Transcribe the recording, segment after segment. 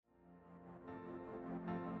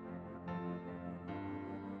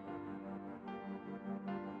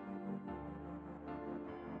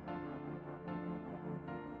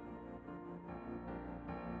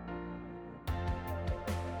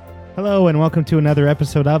Hello and welcome to another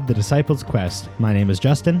episode of The Disciples Quest. My name is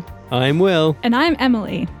Justin. I'm Will. And I'm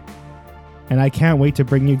Emily. And I can't wait to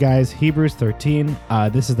bring you guys Hebrews 13.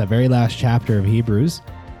 This is the very last chapter of Hebrews.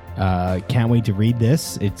 Can't wait to read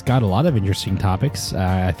this. It's got a lot of interesting topics.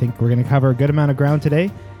 I think we're going to cover a good amount of ground today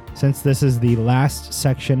since this is the last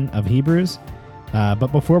section of Hebrews.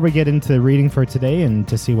 But before we get into the reading for today and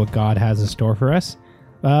to see what God has in store for us,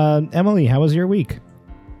 Emily, how was your week?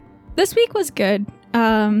 This week was good.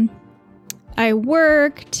 I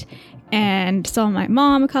worked and saw my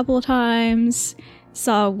mom a couple of times,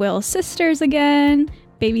 saw Will's sisters again,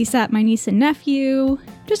 babysat my niece and nephew.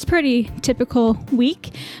 Just a pretty typical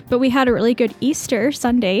week, but we had a really good Easter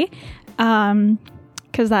Sunday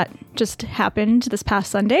because that just happened this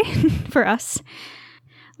past Sunday for us.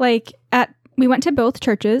 We went to both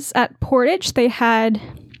churches. At Portage, they had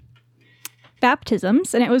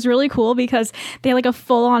baptisms, and it was really cool because they had a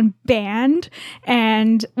full-on band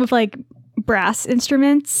and with brass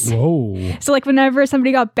instruments. Whoa. So whenever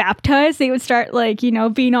somebody got baptized, they would start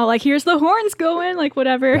being all here's the horns going,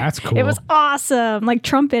 whatever. That's cool. It was awesome.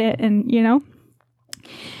 Trumpet and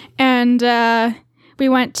And we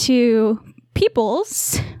went to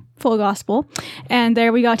People's Full Gospel, and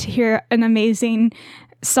there we got to hear an amazing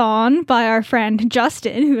song by our friend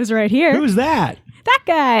Justin, who is right here. Who's that? That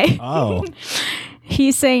guy. Oh.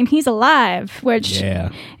 He's saying He's Alive, which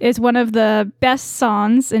is one of the best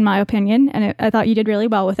songs, in my opinion, and I thought you did really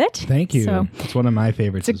well with it. Thank you. So it's one of my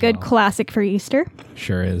favorites. it's a good classic for Easter.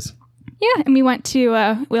 Sure is. Yeah, and we went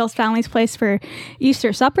to Will's family's place for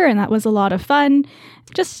Easter supper, and that was a lot of fun.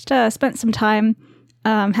 Just spent some time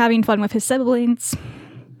having fun with his siblings.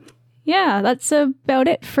 Yeah, that's about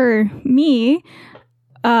it for me.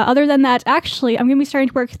 Other than that, actually, I'm going to be starting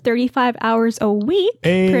to work 35 hours a week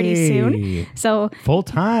pretty soon. So full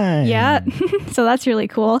time. Yeah. So that's really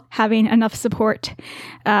cool. Having enough support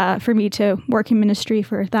for me to work in ministry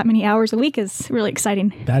for that many hours a week is really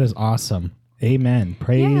exciting. That is awesome. Amen.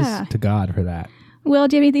 Praise to God for that. Will,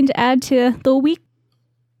 do you have anything to add to the week?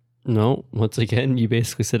 No, once again, you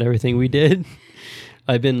basically said everything we did.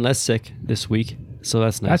 I've been less sick this week, so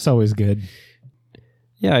that's nice. That's always good.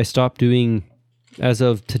 Yeah, I stopped doing... As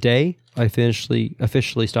of today, I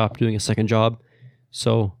officially stopped doing a second job.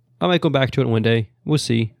 So I might go back to it one day. We'll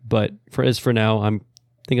see. But for now, I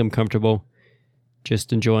think I'm comfortable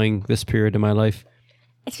just enjoying this period of my life.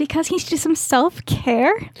 It's because he needs to do some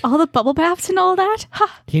self-care. All the bubble baths and all that.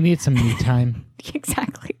 He needs some me time.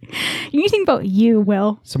 Exactly. You need to think about you,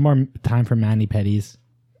 Will. Some more time for mani-pedis.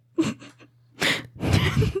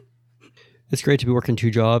 It's great to be working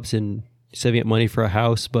two jobs and saving up money for a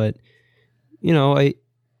house, but we're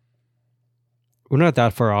not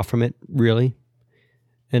that far off from it, really.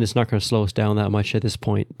 And it's not going to slow us down that much at this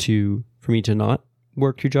point for me to not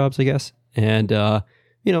work two jobs, I guess. And,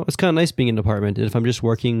 it's kind of nice being in an apartment. And if I'm just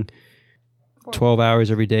working 12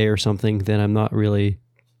 hours every day or something, then I'm not really,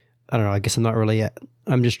 I don't know, I guess I'm not really,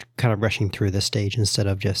 I'm just kind of rushing through this stage instead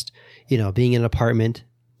of just, being in an apartment.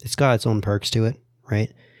 It's got its own perks to it,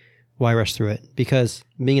 right? Why rush through it? Because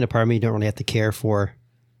being in an apartment, you don't really have to care for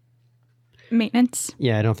maintenance.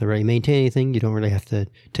 Yeah, I don't have to really maintain anything. You don't really have to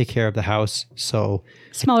take care of the house. So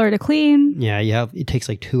smaller to clean. Yeah, it takes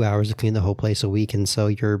 2 hours to clean the whole place a week, and so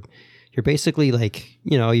you're basically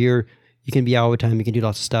you can be out all the time. You can do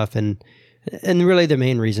lots of stuff, and really the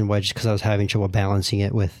main reason why, just because I was having trouble balancing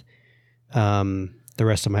it with the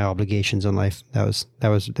rest of my obligations in life. That was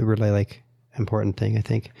the really important thing, I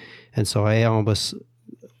think, and so I almost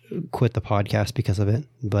quit the podcast because of it,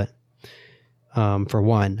 but. For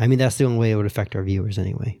one, I mean, that's the only way it would affect our viewers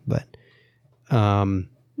anyway, but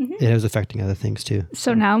it was affecting other things too.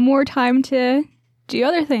 So now more time to do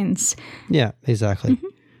other things. Yeah, exactly. Mm-hmm.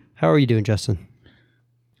 How are you doing, Justin?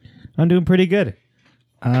 I'm doing pretty good.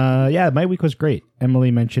 My week was great.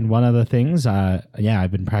 Emily mentioned one of the things. I've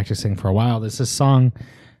been practicing for a while. This is a song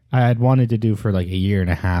I had wanted to do for a year and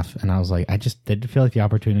a half, and I was I just didn't feel like the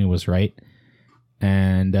opportunity was right.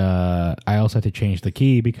 And I also had to change the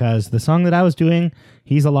key because the song that I was doing,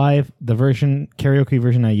 He's Alive, the karaoke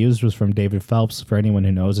version I used was from David Phelps, for anyone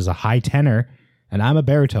who knows, is a high tenor, and I'm a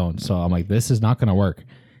baritone. So I'm this is not going to work.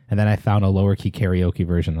 And then I found a lower key karaoke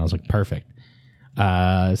version. And I was perfect.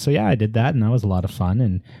 I did that, and that was a lot of fun.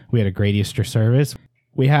 And we had a great Easter service.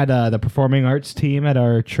 We had the performing arts team at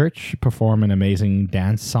our church perform an amazing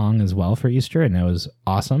dance song as well for Easter, and it was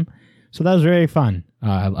awesome. So that was very fun.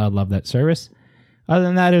 I love that service. Other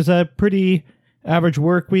than that, it was a pretty average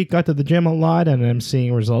work week. Got to the gym a lot, and I'm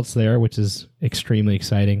seeing results there, which is extremely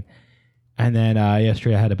exciting. And then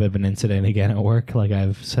yesterday I had a bit of an incident again at work, like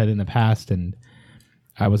I've said in the past, and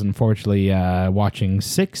I was unfortunately watching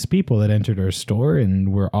 6 people that entered our store,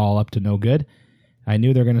 and we're all up to no good. I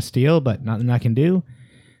knew they were going to steal, but nothing I can do.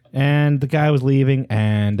 And the guy was leaving,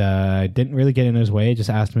 and I didn't really get in his way. Just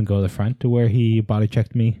asked him to go to the front to where he body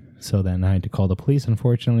checked me. So then I had to call the police,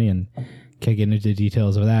 unfortunately, and can't get into the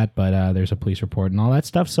details of that. But there's a police report and all that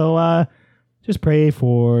stuff. So just pray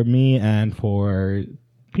for me and for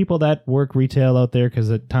people that work retail out there,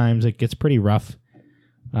 because at times it gets pretty rough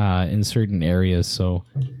in certain areas. So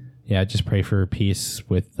yeah, just pray for peace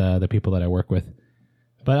with the people that I work with.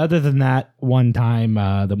 But other than that, one time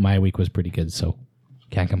my week was pretty good, so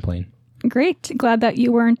can't complain. Great. Glad that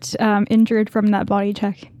you weren't injured from that body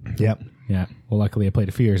check. Yep. Yeah. Well, luckily I played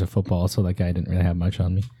a few years of football, so that guy didn't really have much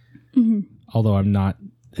on me. Mm-hmm. Although I'm not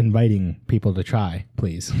inviting people to try.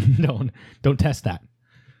 Please don't test that.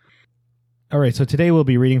 All right. So today we'll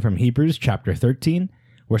be reading from Hebrews chapter 13.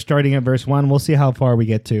 We're starting at verse 1. We'll see how far we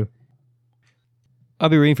get to. I'll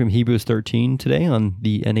be reading from Hebrews 13 today on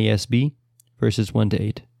the NASB, verses 1 to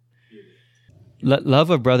 8. Let love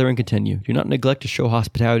of brethren continue. Do not neglect to show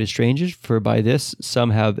hospitality to strangers, for by this some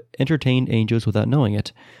have entertained angels without knowing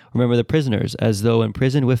it. Remember the prisoners, as though in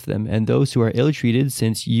prison with them, and those who are ill-treated,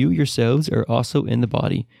 since you yourselves are also in the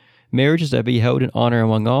body. Marriage is to be held in honor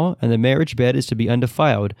among all, and the marriage bed is to be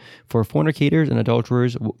undefiled. For fornicators and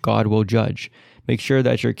adulterers God will judge. Make sure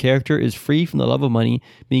that your character is free from the love of money,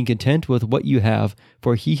 being content with what you have,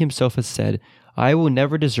 for he himself has said, I will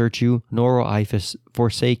never desert you, nor will I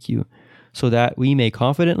forsake you. So that we may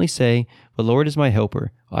confidently say, the Lord is my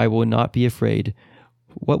helper, I will not be afraid.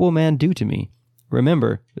 What will man do to me?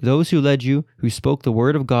 Remember, those who led you, who spoke the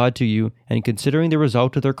word of God to you, and considering the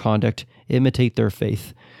result of their conduct, imitate their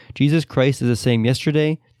faith. Jesus Christ is the same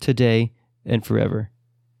yesterday, today, and forever.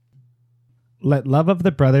 Let love of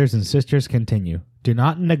the brothers and sisters continue. Do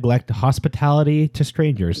not neglect hospitality to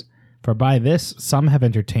strangers, for by this some have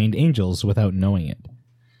entertained angels without knowing it.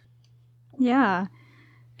 Yeah.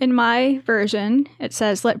 In my version, it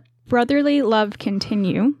says, let brotherly love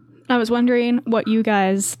continue. I was wondering what you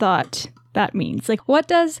guys thought that means. Like, what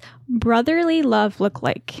does brotherly love look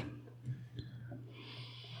like?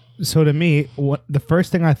 So to me, the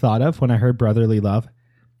first thing I thought of when I heard brotherly love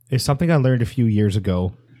is something I learned a few years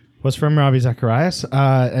ago. Was from Ravi Zacharias,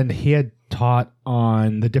 and he had taught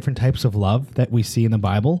on the different types of love that we see in the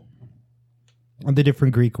Bible, and the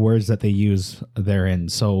different Greek words that they use therein.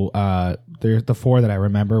 So there's the 4 that I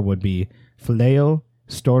remember would be phileo,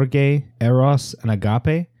 storge, eros, and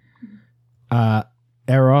agape.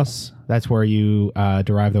 Eros, that's where you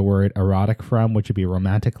derive the word erotic from, which would be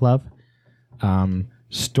romantic love.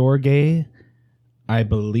 Storge, I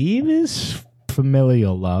believe, is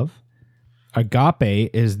familial love. Agape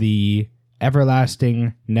is the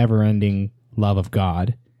everlasting, never-ending love of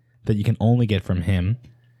God that you can only get from him.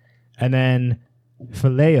 And then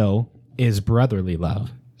phileo is brotherly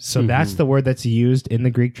love. So that's the word that's used in the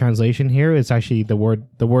Greek translation here. It's actually the word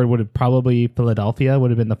would have probably Philadelphia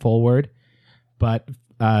would have been the full word, but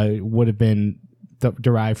would have been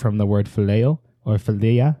derived from the word phileo or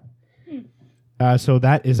philia. So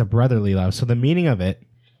that is a brotherly love. So the meaning of it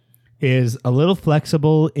is a little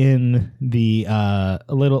flexible in the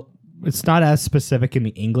it's not as specific in the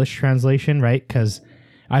English translation, right? Because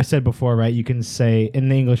I said before, right, you can say in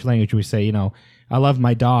the English language, we say, I love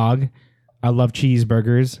my dog, I love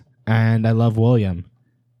cheeseburgers, and I love William.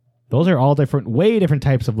 Those are all way different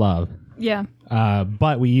types of love. Yeah.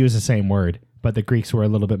 But we use the same word, but the Greeks were a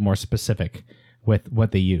little bit more specific with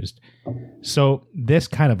what they used. So this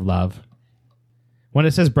kind of love, when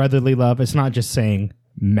it says brotherly love, it's not just saying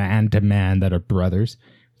man to man that are brothers.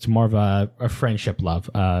 It's more of a friendship love,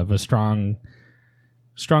 of a strong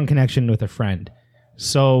connection with a friend.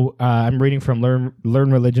 So I'm reading from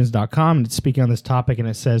learnreligions.com, and it's speaking on this topic, and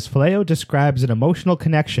it says, phileo describes an emotional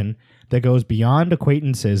connection that goes beyond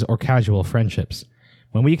acquaintances or casual friendships.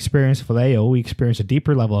 When we experience phileo, we experience a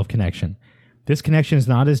deeper level of connection. This connection is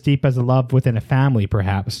not as deep as a love within a family,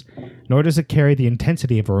 perhaps, nor does it carry the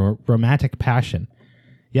intensity of a romantic passion.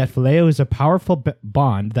 Yet phileo is a powerful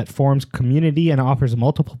bond that forms community and offers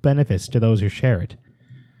multiple benefits to those who share it.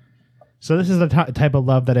 So this is the type of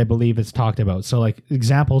love that I believe is talked about. So like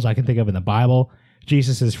examples I can think of in the Bible,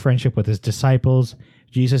 Jesus' friendship with his disciples,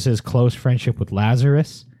 Jesus' close friendship with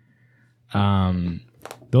Lazarus.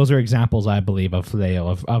 Those are examples, I believe, of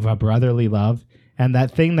phileo, of a brotherly love. And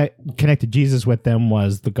that thing that connected Jesus with them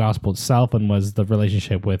was the gospel itself and was the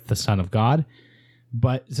relationship with the Son of God.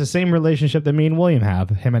 But it's the same relationship that me and William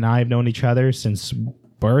have. Him and I have known each other since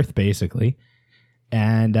birth, basically.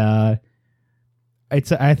 And I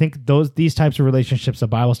think these types of relationships the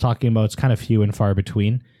Bible's talking about, it's kind of few and far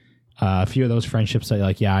between. A few of those friendships that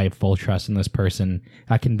like, yeah, I have full trust in this person.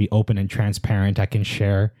 I can be open and transparent. I can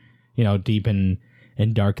share, deep and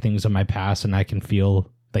dark things of my past, and I can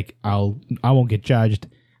feel like I won't get judged.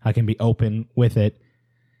 I can be open with it,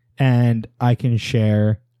 and I can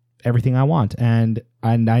share everything I want. And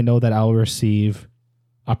I know that I'll receive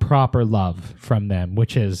a proper love from them,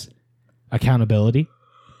 which is accountability,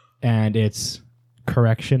 and it's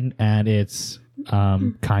correction, and it's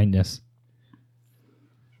kindness.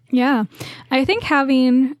 Yeah. I think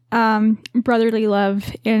having brotherly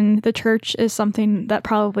love in the church is something that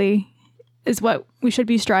probably is what we should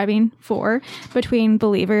be striving for between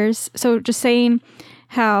believers. So just saying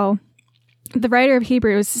how the writer of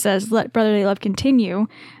Hebrews says, let brotherly love continue,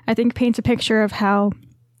 I think paints a picture of how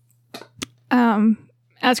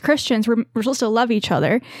as Christians, we're supposed to love each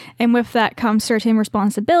other. And with that comes certain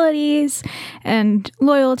responsibilities and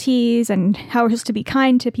loyalties and how we're supposed to be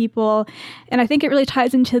kind to people. And I think it really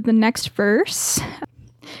ties into the next verse.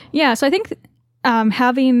 Yeah, so I think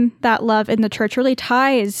having that love in the church really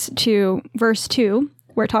ties to verse 2,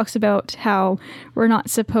 where it talks about how we're not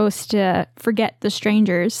supposed to forget the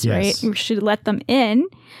strangers, yes. right? We should let them in.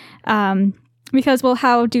 Because, well,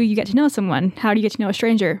 how do you get to know someone? How do you get to know a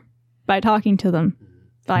stranger? By talking to them.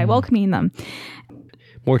 By welcoming them.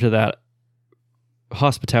 More to that,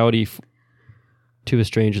 hospitality to a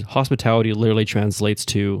stranger. Hospitality literally translates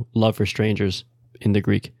to love for strangers in the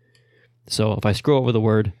Greek. So if I scroll over the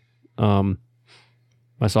word,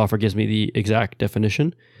 my software gives me the exact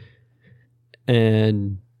definition.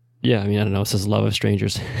 And yeah, I don't know. It says love of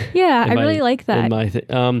strangers. Yeah, I really like that.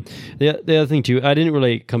 The other thing too, I didn't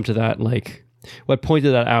really come to that. Like, what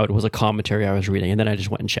pointed that out was a commentary I was reading, and then I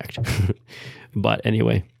just went and checked. But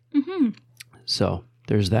anyway, So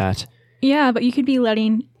there's that. Yeah, but you could be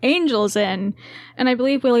letting angels in. And I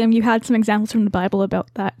believe, William, you had some examples from the Bible about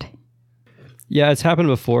that. Yeah, it's happened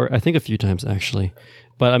before. I think a few times, actually.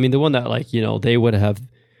 But the one that, they would have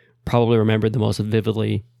probably remembered the most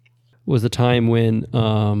vividly was the time when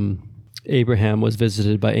Abraham was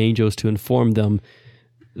visited by angels to inform them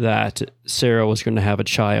that Sarah was going to have a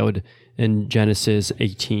child in Genesis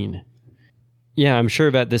 18. Yeah, I'm sure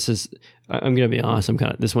that I'm going to be honest,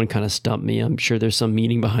 this one kind of stumped me. I'm sure there's some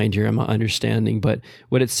meaning behind here I'm not understanding, but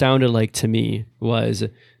what it sounded like to me was,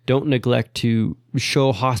 don't neglect to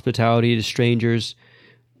show hospitality to strangers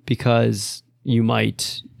because they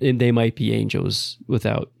might be angels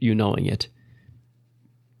without you knowing it.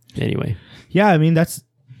 Anyway. Yeah,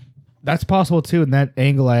 that's possible too. And that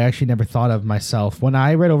angle I actually never thought of myself. When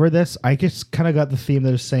I read over this, I just kind of got the theme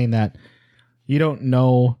that is saying that you don't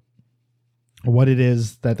know what it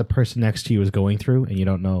is that the person next to you is going through, and you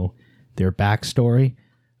don't know their backstory.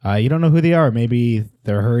 You don't know who they are. Maybe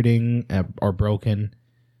they're hurting or broken.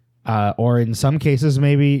 Or in some cases,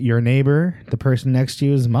 maybe your neighbor, the person next to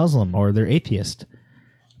you, is Muslim or they're atheist.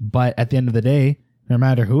 But at the end of the day, no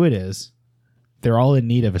matter who it is, they're all in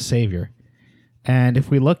need of a savior. And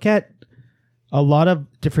if we look at a lot of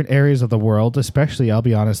different areas of the world, especially, I'll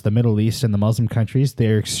be honest, the Middle East and the Muslim countries,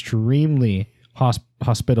 they're extremely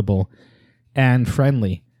hospitable and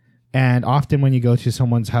friendly. And often when you go to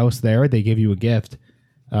someone's house there, they give you a gift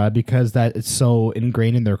because that is so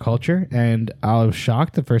ingrained in their culture. And I was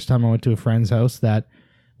shocked the first time I went to a friend's house that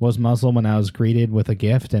was Muslim when I was greeted with a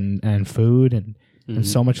gift and food and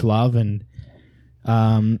so much love. And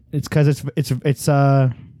it's because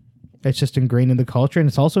it's just ingrained in the culture, and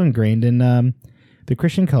it's also ingrained in the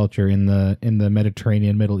Christian culture in the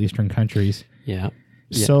Mediterranean, Middle Eastern countries. Yeah.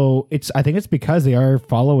 So I think it's because they are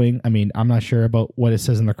following. I'm not sure about what it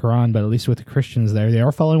says in the Quran, but at least with the Christians there, they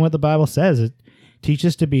are following what the Bible says. It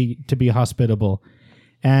teaches to be hospitable.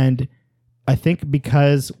 And I think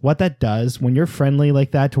because what that does, when you're friendly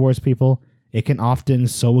like that towards people, it can often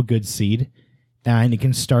sow a good seed and it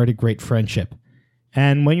can start a great friendship.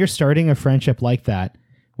 And when you're starting a friendship like that,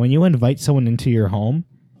 when you invite someone into your home,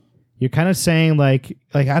 you're kind of saying like,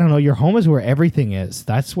 I don't know, your home is where everything is.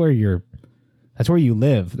 That's where you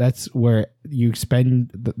live. That's where you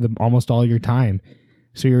spend the almost all your time.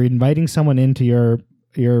 So you're inviting someone into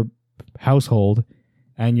your household,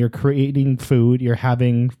 and you're creating food. You're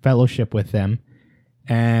having fellowship with them,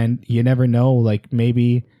 and you never know. Like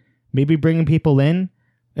maybe bringing people in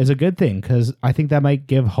is a good thing, because I think that might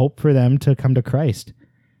give hope for them to come to Christ.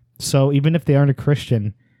 So even if they aren't a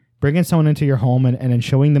Christian, bringing someone into your home and then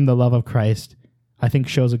showing them the love of Christ, I think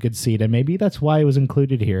shows a good seed, and maybe that's why it was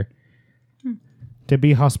included here. To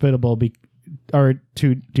be hospitable, or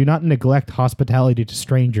to do not neglect hospitality to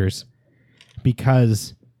strangers,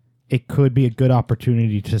 because it could be a good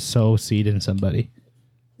opportunity to sow seed in somebody.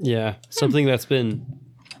 Yeah, something that's been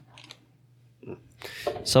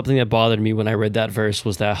something that bothered me when I read that verse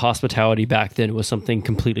was that hospitality back then was something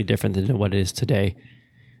completely different than what it is today.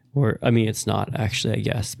 Or, I mean, it's not actually, I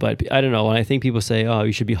guess, but I don't know. When I think people say, oh,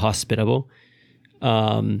 you should be hospitable,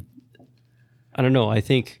 I don't know. I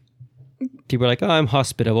think people are like, oh, I'm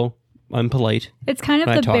hospitable. I'm polite. It's kind of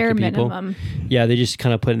when I the talk to bare people. minimum. Yeah, they just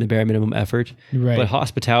kind of put in the bare minimum effort. Right. But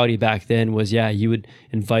hospitality back then was, you would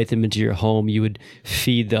invite them into your home. You would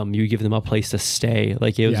feed them. You would give them a place to stay.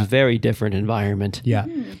 Like, it was Yeah. a very different environment. Yeah.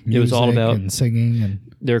 It was all Music about- and singing and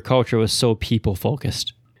Their culture was so people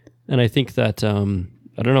focused. And I think that,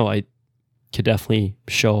 I don't know, I could definitely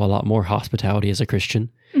show a lot more hospitality as a Christian.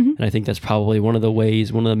 Mhm. And I think that's probably one of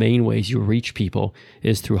the main ways you reach people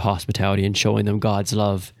is through hospitality and showing them God's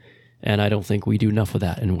love. And I don't think we do enough of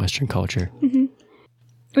that in Western culture.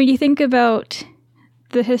 When you think about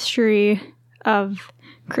the history of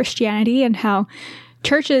Christianity and how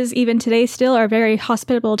churches, even today, still are very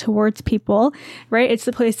hospitable towards people, right? It's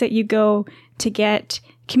the place that you go to get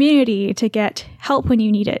community, to get help when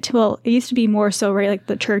you need it. Well, it used to be more so, right? Like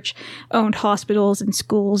the church owned hospitals and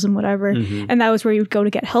schools and whatever. And that was where you would go to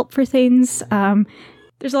get help for things.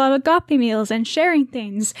 There's a lot of agape meals and sharing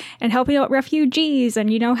things and helping out refugees.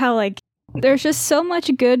 And you know how, like, there's just so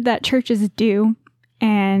much good that churches do.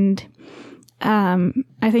 And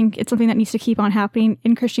I think it's something that needs to keep on happening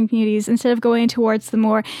in Christian communities. Instead of going towards the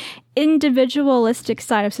more individualistic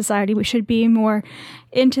side of society, we should be more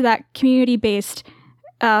into that community-based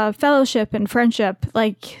fellowship and friendship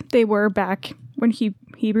like they were back when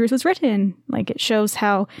Hebrews was written. Like, it shows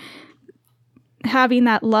how having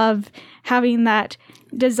that love, having that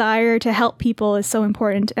desire to help people is so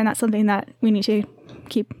important, and that's something that we need to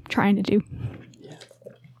keep trying to do.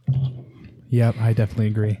 Yep, I definitely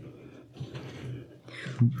agree.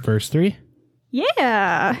 Verse 3?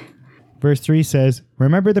 Yeah. Verse 3 says,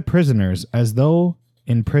 "Remember the prisoners as though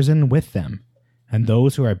in prison with them, and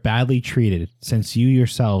those who are badly treated, since you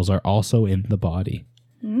yourselves are also in the body."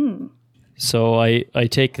 So I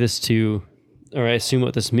take this to, or I assume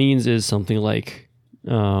what this means is something like,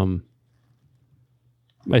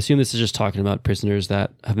 I assume this is just talking about prisoners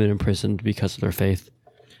that have been imprisoned because of their faith.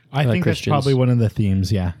 I think Christians. that's probably one of the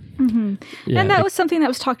themes, yeah. Yeah, And that was something that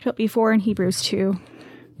was talked about before in Hebrews too.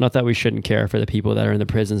 not that we shouldn't care for the people that are in the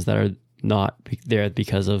prisons that are not there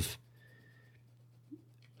because of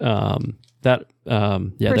they're not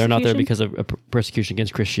there Persecution? because of persecution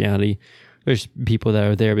against Christianity. There's people that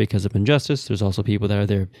are there because of injustice. There's also people that are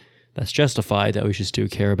there that's justified that we should still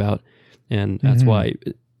care about. And that's why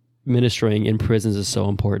ministering in prisons is so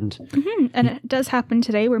important. And it does happen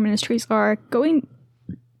today where ministries are going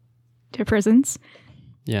to prisons.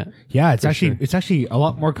 Yeah. Yeah, it's For actually sure. it's actually a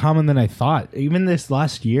lot more common than I thought. Even this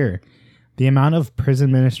last year, the amount of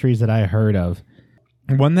prison ministries that I heard of.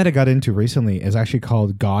 One that I got into recently is actually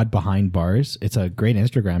called God Behind Bars. It's a great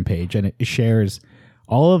Instagram page, and it shares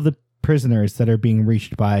all of the prisoners that are being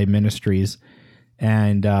reached by ministries,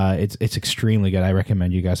 and it's extremely good. I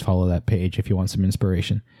recommend you guys follow that page if you want some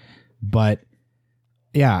inspiration. But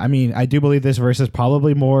yeah, I mean, I do believe this verse is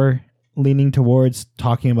probably more leaning towards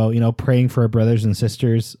talking about, praying for our brothers and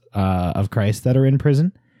sisters of Christ that are in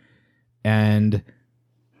prison. And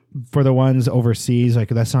for the ones overseas, like,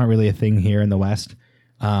 that's not really a thing here in the West.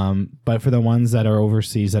 But for the ones that are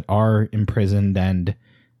overseas that are imprisoned and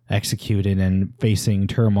executed and facing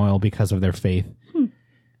turmoil because of their faith,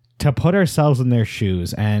 to put ourselves in their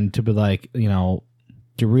shoes and to be like,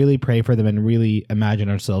 to really pray for them and really imagine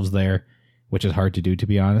ourselves there, which is hard to do, to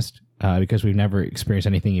be honest, because we've never experienced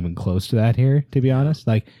anything even close to that here, to be honest.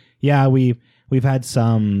 Like, yeah, we've had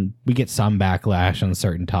we get some backlash on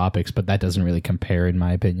certain topics, but that doesn't really compare, in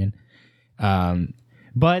my opinion.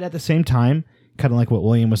 But at the same time, kind of like what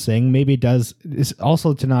William was saying, maybe is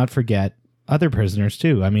also to not forget other prisoners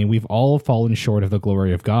too. I mean, we've all fallen short of the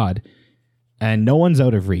glory of God, and no one's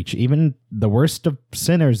out of reach. Even the worst of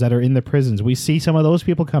sinners that are in the prisons, we see some of those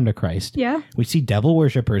people come to Christ. Yeah. We see devil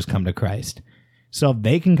worshippers come to Christ. So if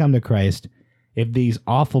they can come to Christ, if these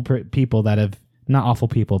awful people that have, not awful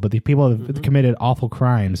people, but the people that have committed awful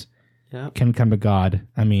crimes can come to God,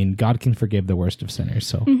 I mean, God can forgive the worst of sinners.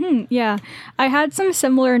 So Yeah. I had some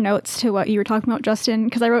similar notes to what you were talking about, Justin,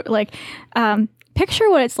 because I wrote, like, picture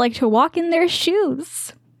what it's like to walk in their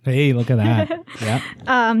shoes. hey, look at that.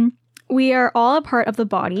 Yeah. We are all a part of the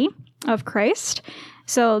body of Christ.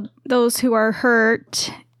 So those who are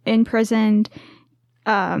hurt, imprisoned,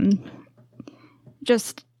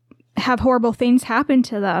 just have horrible things happen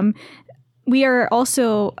to them, we are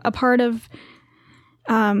also a part of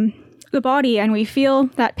the body, and we feel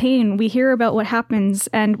that pain. We hear about what happens,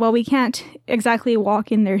 and while we can't exactly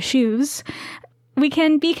walk in their shoes, we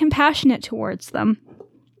can be compassionate towards them.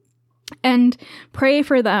 and pray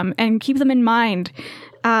for them and keep them in mind.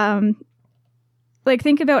 Like,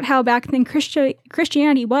 think about how back then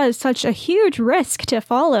Christianity was such a huge risk to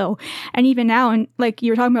follow. And even now, and like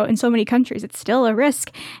you were talking about, in so many countries, it's still a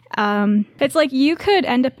risk. It's like you could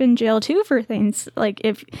end up in jail too for things, like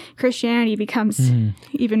if Christianity becomes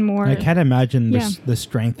even more. I can't imagine the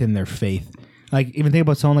strength in their faith. Like, even think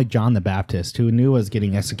about someone like John the Baptist, who knew was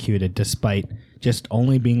getting executed despite just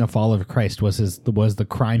only being a follower of Christ was the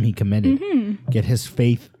crime he committed. Yet his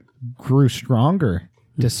faith grew stronger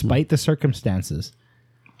despite the circumstances.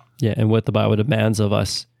 Yeah, and what the Bible demands of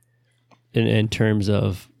us in terms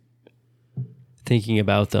of thinking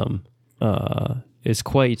about them is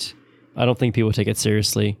quite... I don't think people take it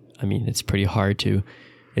seriously. I mean, it's pretty hard to.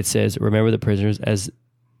 It says, remember the prisoners as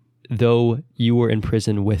though you were in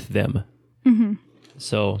prison with them.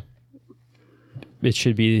 So it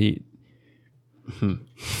should be...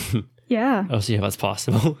 Yeah. I'll see how that's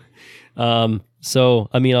possible. So,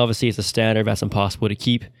 I mean, obviously it's a standard that's impossible to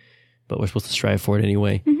keep, but we're supposed to strive for it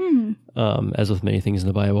anyway, as with many things in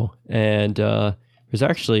the Bible. And there's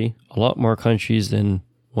actually a lot more countries than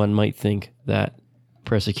one might think that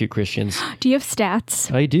persecute Christians. Do you have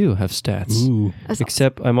stats? I do have stats. Ooh.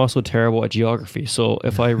 Except I'm also terrible at geography. So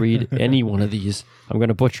if I read any one of these, I'm going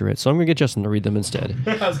to butcher it. So I'm going to get Justin to read them instead.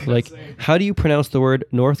 Like, how do you pronounce the word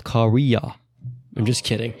North Korea? I'm just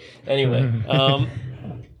kidding. Anyway.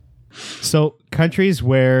 So countries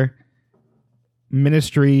where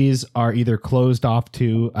ministries are either closed off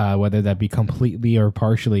to, whether that be completely or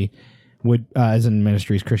partially, would, as in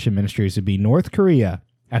ministries, Christian ministries, would be North Korea,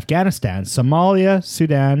 Afghanistan, Somalia,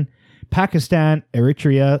 Sudan, Pakistan,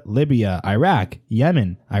 Eritrea, Libya, Iraq,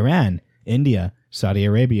 Yemen, Iran, India, Saudi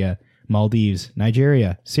Arabia, Maldives,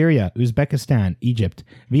 Nigeria, Syria, Uzbekistan, Egypt,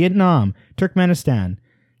 Vietnam, Turkmenistan,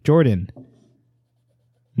 Jordan,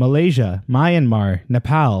 Malaysia, Myanmar,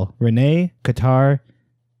 Nepal, Brunei, Qatar,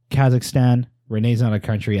 Kazakhstan. Brunei's not a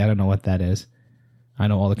country. I don't know what that is. I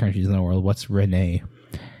know all the countries in the world. What's Brunei?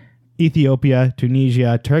 Ethiopia,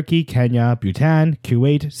 Tunisia, Turkey, Kenya, Bhutan,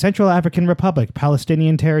 Kuwait, Central African Republic,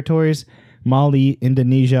 Palestinian territories, Mali,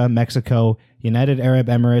 Indonesia, Mexico, United Arab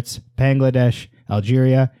Emirates, Bangladesh,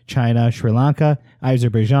 Algeria, China, Sri Lanka,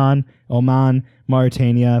 Azerbaijan, Oman,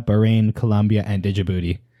 Mauritania, Bahrain, Colombia, and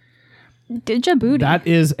Djibouti. Djibouti. That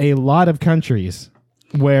is a lot of countries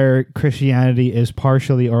where Christianity is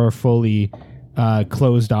partially or fully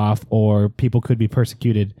closed off, or people could be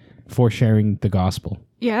persecuted for sharing the gospel.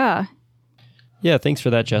 Yeah. Yeah, thanks for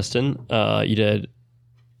that, Justin. You did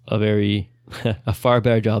a far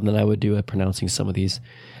better job than I would do at pronouncing some of these.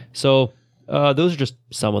 So those are just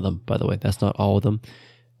some of them, by the way. That's not all of them.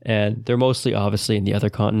 And they're mostly, obviously, in the other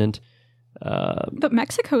continent. But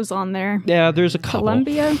Mexico's on there. Yeah, there's a couple.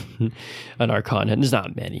 Colombia. On our continent. There's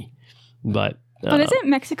not many. But isn't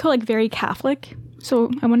Mexico like very Catholic?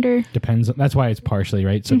 So I wonder. Depends. That's why it's partially,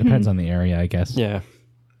 right? So it depends on the area, I guess. Yeah.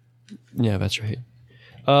 Yeah, that's right.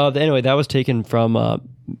 Anyway, that was taken from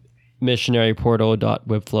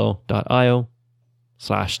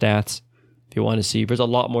missionaryportal.webflow.io/stats. If you want to see, there's a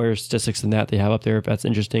lot more statistics than that they have up there, if that's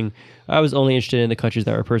interesting. I was only interested in the countries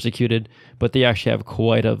that were persecuted, but they actually have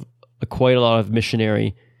quite a lot of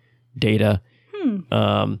missionary data.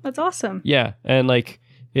 That's awesome. Yeah, and like,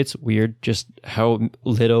 it's weird just how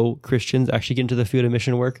little Christians actually get into the field of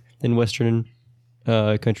mission work in Western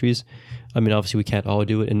countries. I mean, obviously we can't all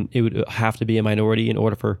do it, and it would have to be a minority in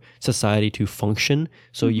order for society to function.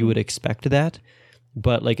 So you would expect that,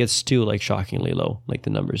 but like, it's still like shockingly low, like the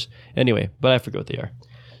numbers. Anyway, but I forget what they are.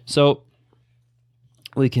 So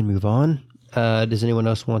we can move on. Does anyone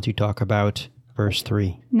else want to talk about verse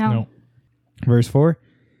 3? No. Verse 4,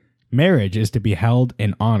 marriage is to be held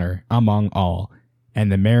in honor among all, and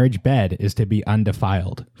the marriage bed is to be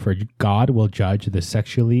undefiled, for God will judge the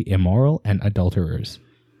sexually immoral and adulterers.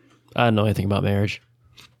 I don't know anything about marriage.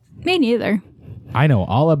 Me neither. I know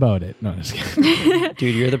all about it. No, just kidding.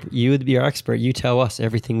 Dude, you're your expert. You tell us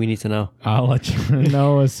everything we need to know. I'll let you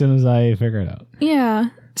know as soon as I figure it out.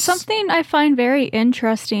 Yeah. Something I find very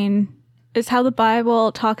interesting is how the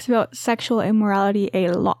Bible talks about sexual immorality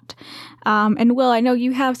a lot. And Will, I know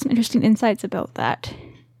you have some interesting insights about that.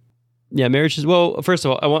 Yeah, marriage is, well, first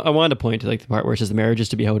of all, I wanted to point to like the part where it says the marriage is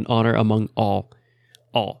to be held in honor among all.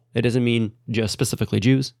 All. It doesn't mean just specifically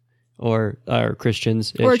Jews or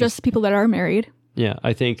Christians. Or just people that are married. Yeah,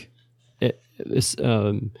 I think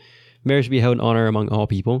marriage should be held in honor among all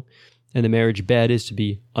people, and the marriage bed is to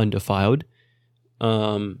be undefiled.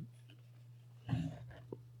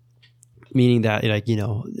 Meaning that, like,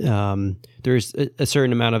 there's a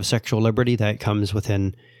certain amount of sexual liberty that comes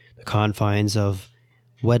within the confines of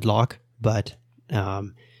wedlock, but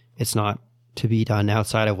it's not to be done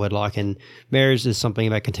outside of wedlock, and marriage is something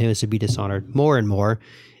that continues to be dishonored more and more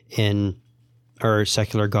in our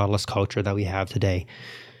secular godless culture that we have today.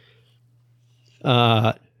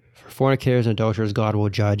 For fornicators and adulterers, God will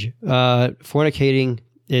judge. Fornicating,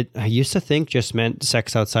 I used to think just meant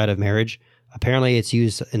sex outside of marriage. Apparently, it's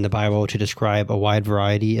used in the Bible to describe a wide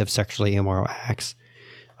variety of sexually immoral acts.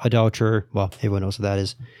 Adulterer, well, everyone knows what that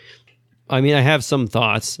is. I mean, I have some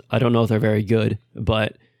thoughts. I don't know if they're very good,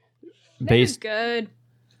 but Good.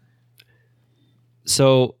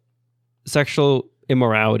 So, sexual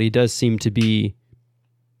immorality does seem to be,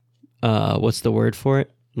 what's the word for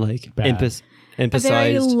it? Like Bad. A very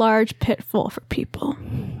emphasized. large pitfall for people.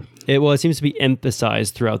 It seems to be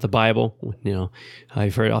emphasized throughout the Bible. You know,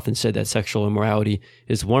 I've heard often said that sexual immorality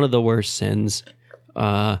is one of the worst sins.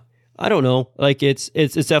 I don't know. Like it's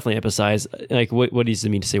definitely emphasized. Like what does it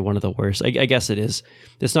mean to say one of the worst? I guess it is.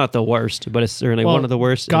 It's not the worst, but it's certainly one of the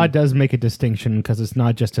worst. God does make a distinction because it's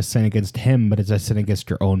not just a sin against him, but it's a sin against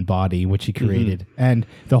your own body, which he created. And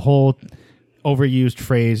the whole overused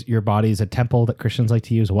phrase, your body is a temple, that Christians like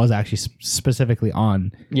to use, was actually specifically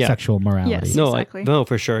on sexual morality. Yes. No, Exactly. no,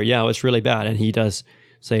 for sure. Yeah, it's really bad. And he does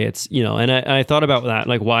say it's, you know, and I thought about that.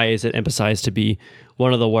 Like, why is it emphasized to be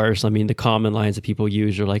one of the worst? I mean, the common lines that people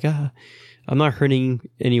use are like, I'm not hurting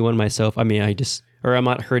anyone myself. I mean, I'm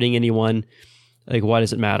not hurting anyone. Like, why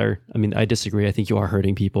does it matter? I mean, I disagree. I think you are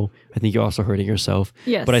hurting people. I think you're also hurting yourself.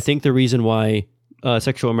 Yes. But I think the reason why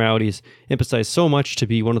sexual immorality is emphasized so much to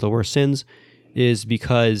be one of the worst sins is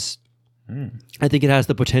because I think it has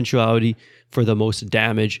the potentiality for the most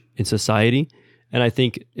damage in society. And I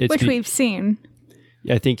think Which we've seen.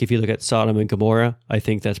 I think if you look at Sodom and Gomorrah, I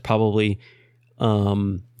think that's probably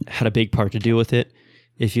had a big part to do with it.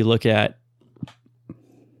 If you look at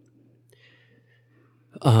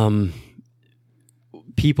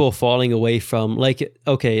people falling away from, like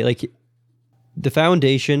the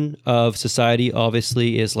foundation of society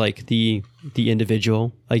obviously is like the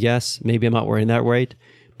individual, I guess. Maybe I'm not wording that right,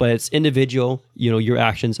 but it's individual. You know, your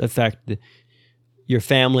actions affect your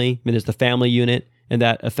family, and there's the family unit, and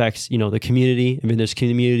that affects, you know, the community, and then there's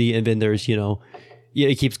community, and then there's, you know,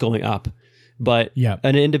 it keeps going up. But at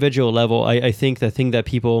an individual level, I think the thing that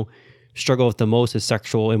people struggle with the most is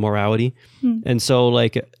sexual immorality. And so,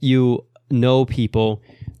 like, you know, people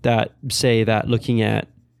that say that looking at,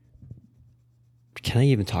 can I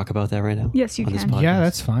even talk about that right now? Yes, you on this can. podcast? Yeah,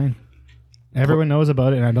 that's fine. Everyone knows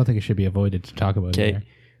about it, and I don't think it should be avoided to talk about it. Okay. Here.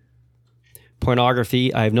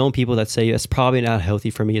 Pornography. I've known people that say it's probably not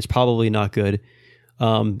healthy for me. It's probably not good.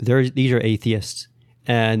 These are atheists,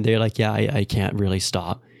 and they're like, yeah, I can't really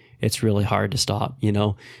stop. It's really hard to stop, you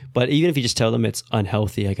know. But even if you just tell them it's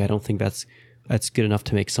unhealthy, like, I don't think that's good enough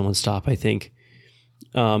to make someone stop. I think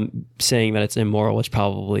saying that it's immoral is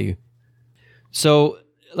probably so.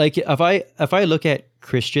 Like, if I look at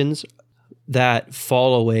Christians that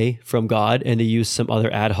fall away from God and they use some other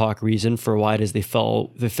ad hoc reason for why it is they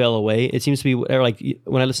fell away, it seems to be like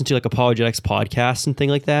when I listen to like apologetics podcasts and thing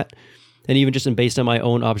like that, and even just based on my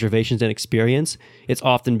own observations and experience, it's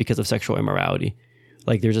often because of sexual immorality.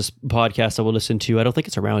 Like, there's this podcast I will listen to. I don't think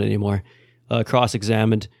it's around anymore.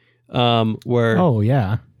 Cross-Examined, where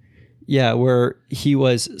where he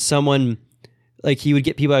was someone. Like, he would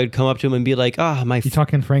get people that would come up to him and be like, You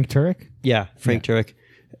talking Frank Turek? Yeah, Frank Turek.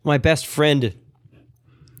 My best friend,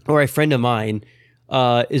 or a friend of mine,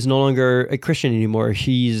 is no longer a Christian anymore.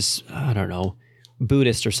 He's, I don't know,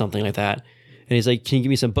 Buddhist or something like that. And he's like, can you give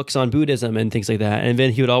me some books on Buddhism and things like that? And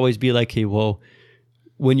then he would always be like, hey, well,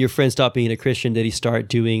 when your friend stopped being a Christian, did he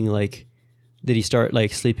start sleeping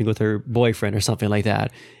with her boyfriend or something like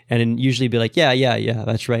that? And then usually be like, yeah,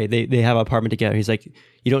 that's right. They have an apartment together. He's like,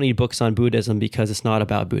 you don't need books on Buddhism because it's not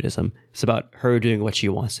about Buddhism. It's about her doing what she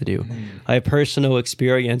wants to do. I have personal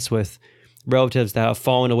experience with relatives that have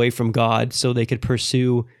fallen away from God so they could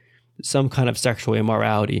pursue some kind of sexual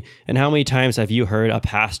immorality. And how many times have you heard a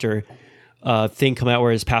pastor thing come out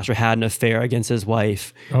where his pastor had an affair against his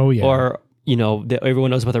wife? Oh, yeah. Or, you know,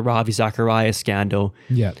 everyone knows about the Ravi Zacharias scandal.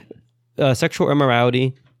 Yeah. Sexual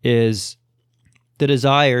immorality is the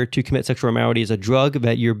desire to commit sexual immorality is a drug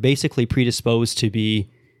that you're basically predisposed to be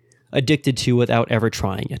addicted to without ever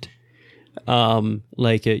trying it.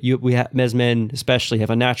 We as men especially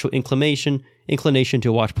have a natural inclination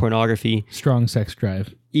to watch pornography, Strong sex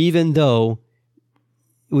drive. even though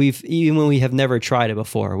even when we have never tried it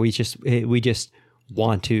before, we just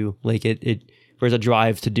want to, like, it there's a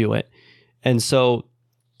drive to do it. And so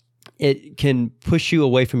it can push you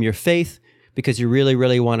away from your faith because you really,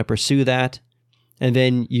 really want to pursue that. And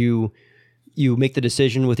then you make the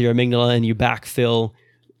decision with your amygdala and you backfill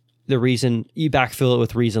it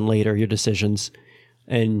with reason later, your decisions.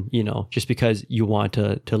 and just because you want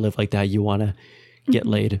to live like that, you want to get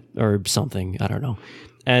laid or something. I don't know.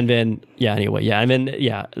 And then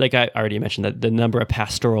like I already mentioned, that the number of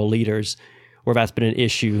pastoral leaders where that's been an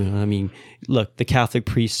issue. I mean, look, the Catholic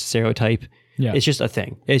priest stereotype. Yeah. It's just a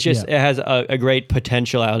thing. It's just it has a great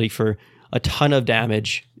potentiality for a ton of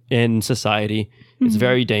damage in society. It's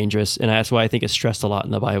very dangerous, and that's why I think it's stressed a lot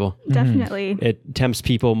in the Bible. Definitely. It tempts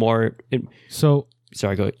people more.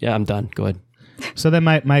 Sorry, go. Yeah, I'm done. Go ahead. So then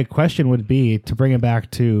my question would be, to bring it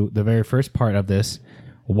back to the very first part of this,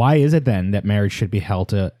 why is it then that marriage should be held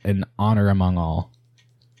to an honor among all?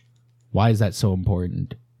 Why is that so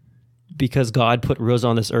important? Because God put rules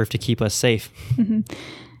on this earth to keep us safe. And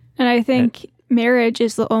I think marriage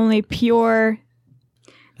is the only pure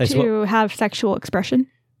to have sexual expression.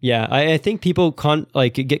 Yeah, I think people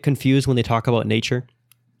get confused when they talk about nature.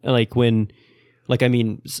 The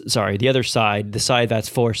other side, the side that's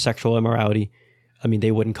for sexual immorality, I mean,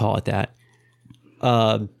 they wouldn't call it that.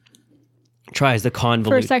 Tries to convolute.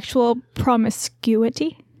 For sexual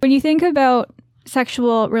promiscuity. When you think about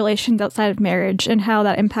sexual relations outside of marriage and how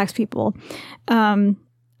that impacts people, I'm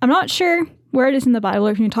not sure where it is in the Bible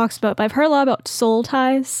or if it talks about, but I've heard a lot about soul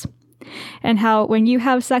ties and how when you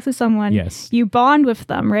have sex with someone, you bond with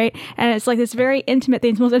them, right? And it's like this very intimate thing.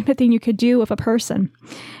 It's the most intimate thing you could do with a person.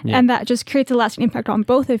 Yeah. And that just creates a lasting impact on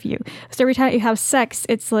both of you. So every time you have sex,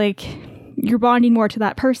 it's like you're bonding more to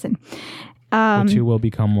that person. The two will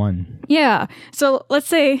become one. Yeah. So let's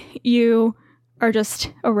say you are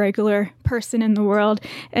just a regular person in the world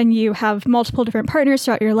and you have multiple different partners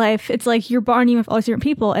throughout your life. It's like you're bonding with all these different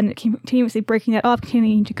people and continuously breaking that up,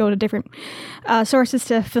 continuing to go to different sources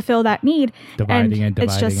to fulfill that need. Dividing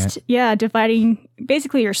dividing.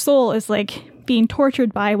 Basically, your soul is like being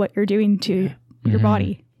tortured by what you're doing to your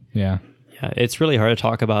body. Yeah. Yeah. It's really hard to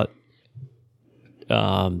talk about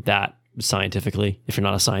that scientifically if you're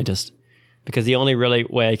not a scientist, because the only really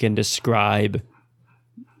way I can describe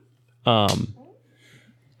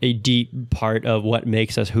a deep part of what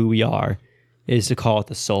makes us who we are is to call it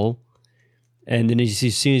the soul. And then as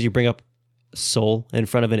soon as you bring up soul in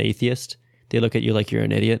front of an atheist, they look at you like you're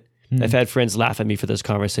an idiot. I've had friends laugh at me for this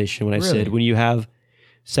conversation when I said, when you have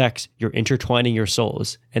sex, you're intertwining your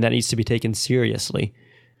souls, and that needs to be taken seriously.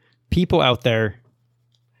 People out there,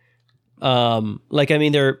 I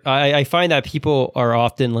find that people are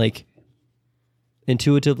often like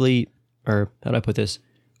intuitively, or how do I put this,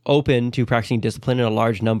 open to practicing discipline in a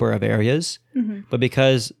large number of areas, but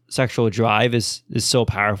because sexual drive is so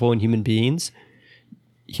powerful in human beings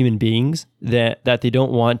that they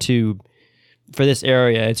don't want to, for this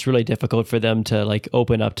area, it's really difficult for them to like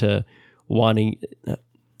open up to wanting,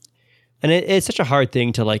 and it's such a hard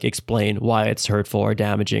thing to like explain why it's hurtful or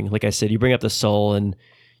damaging. Like I said, you bring up the soul and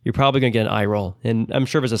you're probably gonna get an eye roll, and I'm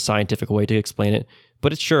sure there's a scientific way to explain it,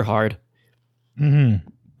 but it's sure hard.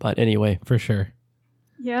 But anyway, for sure.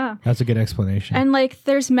 Yeah. That's a good explanation. And like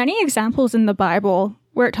there's many examples in the Bible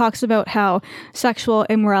where it talks about how sexual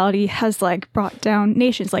immorality has like brought down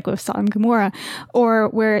nations, like with Sodom and Gomorrah, or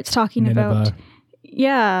where it's talking about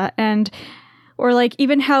or like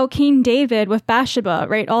even how King David with Bathsheba,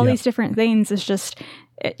 right? All these different things is just,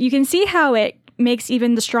 you can see how it makes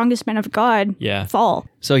even the strongest men of God fall.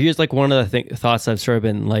 So here's like one of the thoughts I've sort of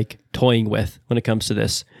been like toying with when it comes to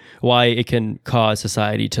this, why it can cause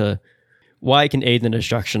society to, why it can aid in the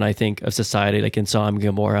destruction, I think, of society, like in Sodom and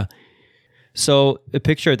Gomorrah. So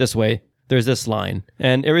picture it this way. There's this line,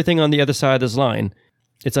 and everything on the other side of this line,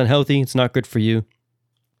 it's unhealthy, it's not good for you.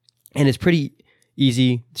 And it's pretty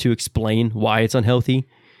easy to explain why it's unhealthy.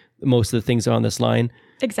 Most of the things on this line.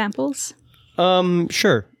 Examples?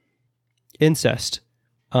 Sure. Incest.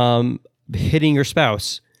 Hitting your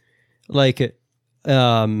spouse. Like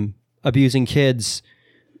abusing kids,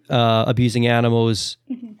 abusing animals.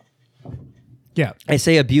 Yeah. I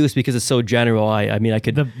say abuse because it's so general. I mean, I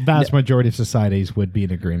could... The vast majority of societies would be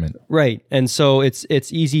in agreement. Right. And so it's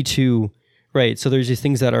easy to... Right. So there's these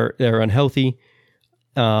things that are unhealthy.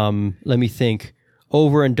 Let me think.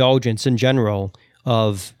 Overindulgence in general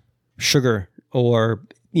of sugar or,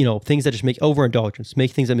 things that just make overindulgence,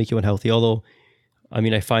 make things that make you unhealthy. Although, I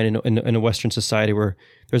mean, I find in a Western society where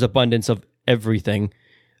there's abundance of everything,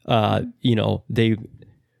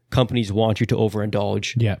 companies want you to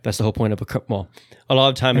overindulge. Yeah. That's the whole point of a lot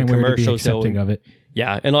of time in commercials, accepting of it.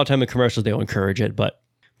 Yeah. And a lot of time in commercials, they'll encourage it, but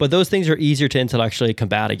those things are easier to intellectually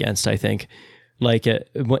combat against, I think. Like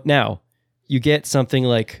now you get something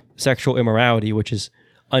like sexual immorality, which is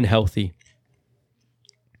unhealthy.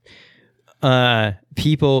 There's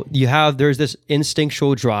this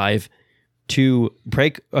instinctual drive to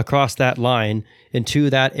break across that line into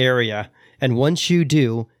that area. And once you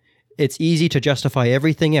do, it's easy to justify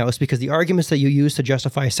everything else because the arguments that you use to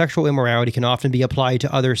justify sexual immorality can often be applied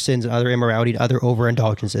to other sins and other immorality, to other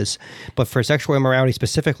overindulgences. But for sexual immorality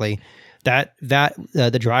specifically,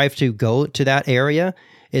 the drive to go to that area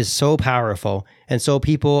is so powerful. And so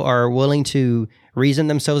people are willing to reason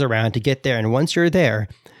themselves around to get there. And once you're there,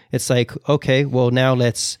 it's like, okay, well, we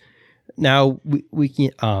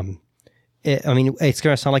can, it's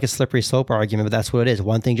going to sound like a slippery slope argument, but that's what it is.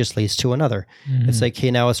 One thing just leads to another. Mm-hmm. It's like,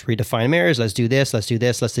 hey, now let's redefine marriage. Let's do this. Let's do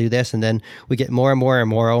this. Let's do this. And then we get more and more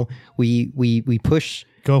immoral. We push.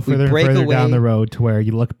 Go further and further down the road to where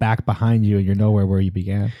you look back behind you and you're nowhere where you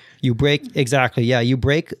began. You break, exactly. Yeah. You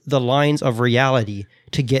break the lines of reality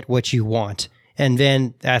to get what you want. And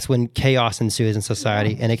then that's when chaos ensues in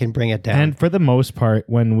society and it can bring it down. And for the most part,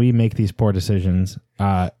 when we make these poor decisions,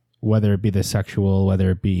 whether it be the sexual,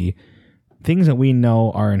 whether it be things that we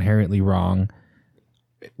know are inherently wrong,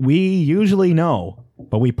 we usually know,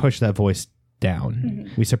 but we push that voice down.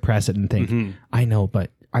 Mm-hmm. We suppress it and think, I know,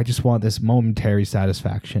 but I just want this momentary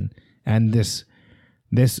satisfaction. And this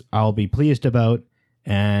I'll be pleased about,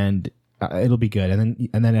 and it'll be good.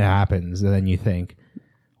 And then it happens. And then you think,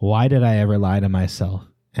 why did I ever lie to myself?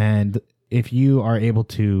 And if you are able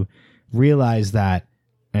to realize that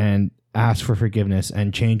and ask for forgiveness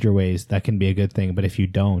and change your ways, that can be a good thing. But if you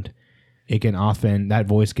don't, it can often, that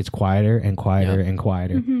voice gets quieter and quieter and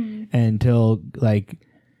quieter until, like,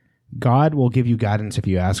 God will give you guidance if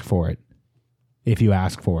you ask for it. If you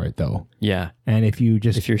ask for it, though. Yeah. And if you're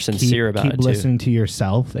sincere about it, keep listening to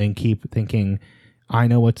yourself and keep thinking, I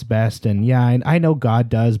know what's best. And yeah, I know God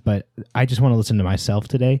does, but I just want to listen to myself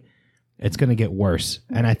today. It's going to get worse.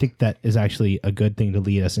 And I think that is actually a good thing to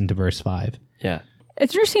lead us into verse 5. Yeah.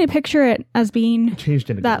 It's interesting to picture it as being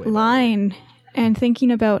that line and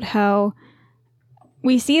thinking about how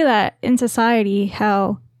we see that in society,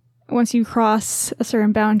 how once you cross a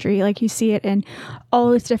certain boundary, like you see it in all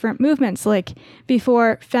these different movements. Like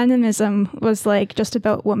before, feminism was like just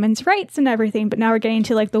about women's rights and everything, but now we're getting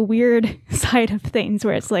to like the weird side of things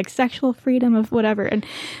where it's like sexual freedom of whatever and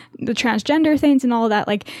the transgender things and all of that.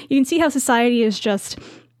 Like you can see how society is just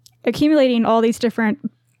accumulating all these different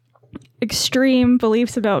extreme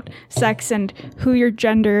beliefs about sex and who your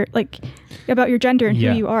gender, like about your gender and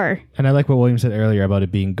who you are. And I like what William said earlier about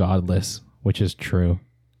it being godless, which is true.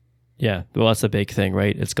 Yeah, well, that's the big thing,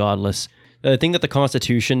 right? It's godless. The thing that the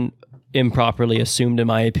Constitution improperly assumed, in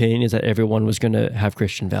my opinion, is that everyone was going to have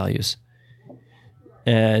Christian values.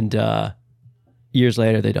 And years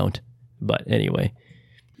later, they don't. But anyway,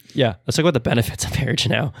 yeah, let's talk about the benefits of marriage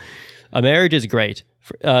now. A marriage is great.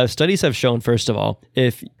 Studies have shown, first of all,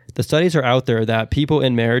 if the studies are out there that people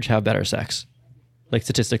in marriage have better sex, like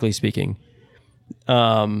statistically speaking.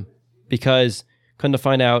 Because come to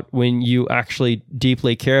find out, when you actually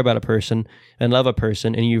deeply care about a person and love a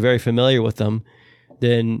person and you're very familiar with them,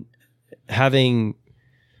 then having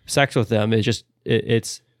sex with them is just,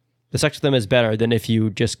 it's the sex with them is better than if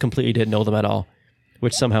you just completely didn't know them at all,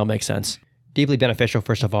 which somehow makes sense. Deeply beneficial,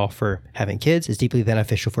 first of all, for having kids. It's deeply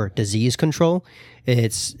beneficial for disease control.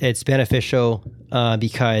 It's beneficial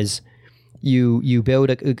because you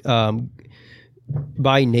build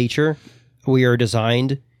by nature, we are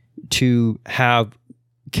designed to have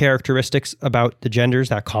characteristics about the genders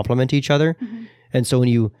that complement each other. Mm-hmm. And so when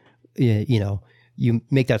you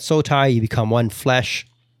make that soul tie, you become one flesh,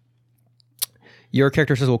 your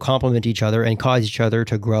characteristics will complement each other and cause each other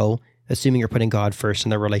to grow, assuming you're putting God first in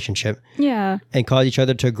the relationship. Yeah. And cause each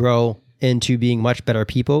other to grow into being much better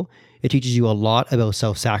people. It teaches you a lot about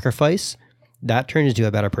self-sacrifice. That turns you into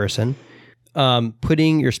a better person.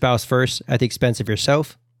 Putting your spouse first at the expense of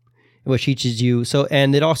yourself, which teaches you,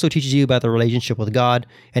 and it also teaches you about the relationship with God,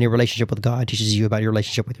 and your relationship with God teaches you about your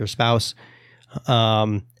relationship with your spouse.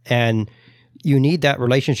 And you need that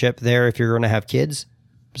relationship there if you're going to have kids.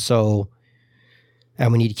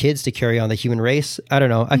 And we need kids to carry on the human race. I don't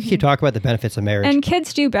know. I can keep talking about the benefits of marriage. And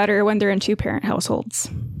kids do better when they're in 2-parent households.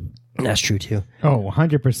 That's true too. Oh,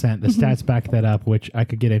 100%. The stats back that up, which I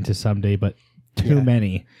could get into someday, but too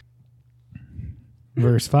many.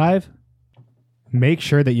 Verse 5. Make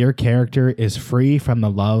sure that your character is free from the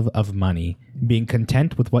love of money, being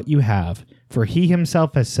content with what you have. For he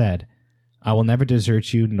himself has said, I will never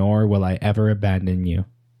desert you, nor will I ever abandon you.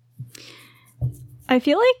 I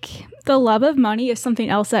feel like the love of money is something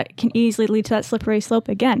else that can easily lead to that slippery slope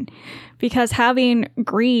again, because having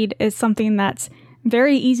greed is something that's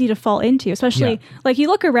very easy to fall into, especially like you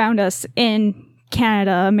look around us in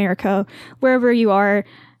Canada, America, wherever you are.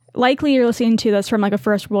 Likely you're listening to this from like a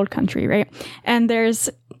first world country, right? And there's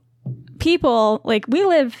people, like, we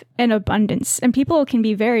live in abundance, and people can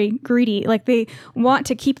be very greedy. Like, they want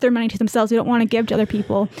to keep their money to themselves. They don't want to give to other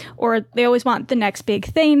people, or they always want the next big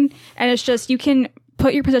thing. And it's just, you can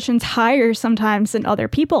put your positions higher sometimes than other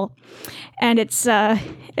people. And it's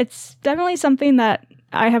definitely something that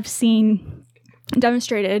I have seen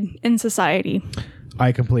demonstrated in society.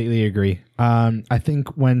 I completely agree. I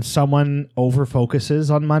think when someone over focuses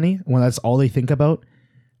on money, when that's all they think about,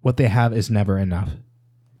 what they have is never enough.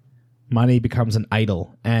 Money becomes an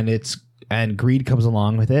idol, and greed comes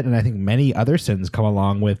along with it. And I think many other sins come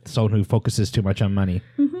along with someone who focuses too much on money.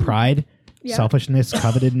 Mm-hmm. Pride, selfishness,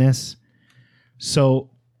 covetousness. So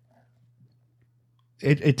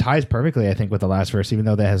it ties perfectly, I think, with the last verse, even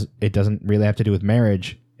though it doesn't really have to do with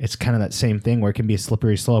marriage. It's kind of that same thing where it can be a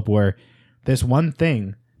slippery slope where there's one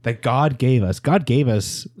thing that God gave us. God gave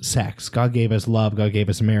us sex. God gave us love. God gave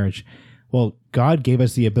us marriage. Well, God gave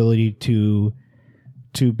us the ability to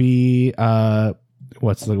be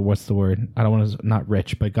what's the word? I don't want to, not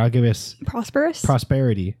rich, but God gave us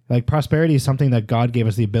prosperity. Like, prosperity is something that God gave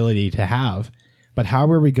us the ability to have, but how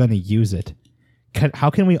are we going to use it? How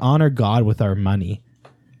can we honor God with our money?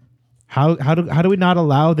 How do we not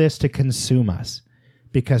allow this to consume us?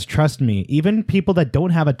 Because trust me, even people that don't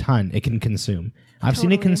have a ton, it can consume. I've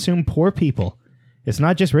seen it consume poor people. It's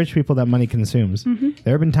not just rich people that money consumes. Mm-hmm.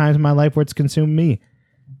 There have been times in my life where it's consumed me.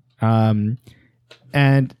 And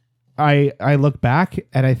I look back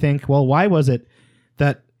and I think, well, why was it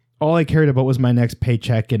that all I cared about was my next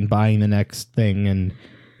paycheck and buying the next thing and,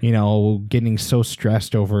 getting so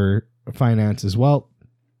stressed over finances? Well,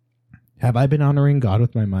 have I been honoring God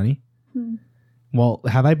with my money? Well,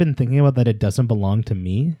 have I been thinking about that it doesn't belong to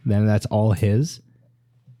me? Then that's all his?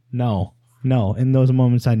 No. In those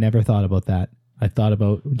moments, I never thought about that. I thought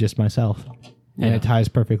about just myself. Yeah. And it ties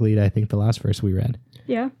perfectly to, I think, the last verse we read.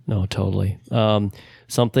 Yeah. No, totally.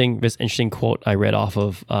 This interesting quote I read off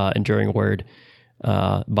of Enduring Word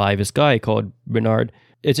by this guy called Bernard.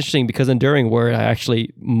 It's interesting because Enduring Word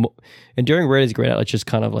is great at just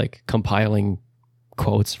kind of like compiling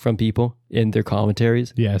quotes from people in their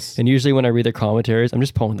commentaries. Yes. And usually when I read their commentaries, I'm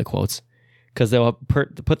just pulling the quotes because they'll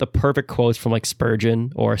put the perfect quotes from like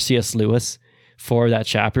Spurgeon or C.S. Lewis for that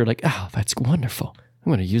chapter. Like, oh, that's wonderful. I'm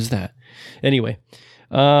going to use that. Anyway,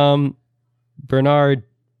 Bernard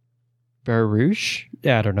Baruch?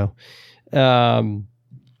 Yeah, I don't know.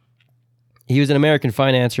 He was an American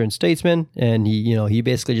financier and statesman, and he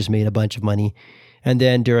basically just made a bunch of money. And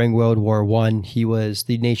then during World War I, he was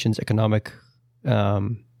the nation's economic.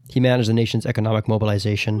 He managed the nation's economic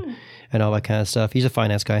mobilization and all that kind of stuff. He's a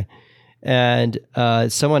finance guy, and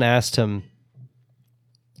someone asked him.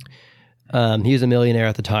 He was a millionaire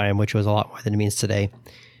at the time, which was a lot more than it means today.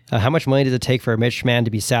 How much money does it take for a rich man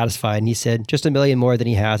to be satisfied? And he said, just $1 million more than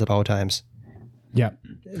he has at all times. Yeah.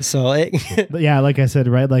 So, yeah, like I said,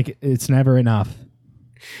 right? Like, it's never enough.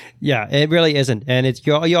 Yeah, it really isn't. And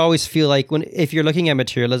you always feel like if you're looking at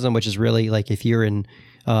materialism, which is really like if you're in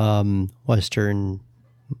Western,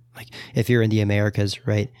 like if you're in the Americas,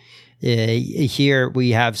 right? Here we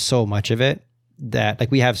have so much of it that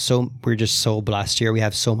like we're just so blessed here. We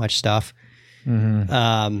have so much stuff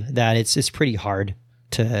that it's pretty hard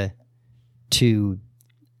to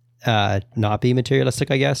not be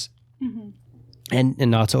materialistic, I guess, and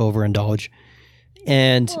not to overindulge.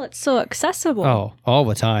 And it's so accessible. Oh, all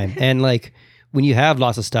the time. And like when you have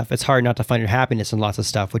lots of stuff, it's hard not to find your happiness in lots of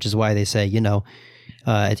stuff, which is why they say,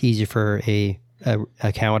 it's easier for a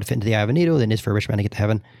camel to fit into the eye of a needle than it is for a rich man to get to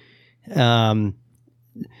heaven.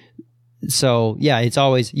 So yeah, it's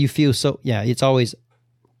always,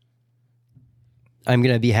 I'm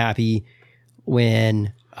going to be happy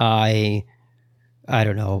when I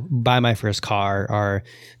don't know, buy my first car or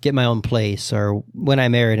get my own place, or when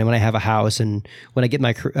I'm married and when I have a house and when I get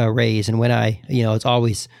my raise and when it's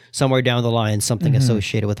always somewhere down the line, something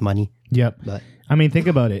associated with money. Yep. But I mean, think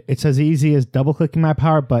about it. It's as easy as double clicking my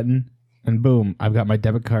power button and boom, I've got my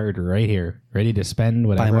debit card right here, ready to spend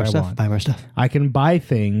whatever I want. Buy more stuff. I can buy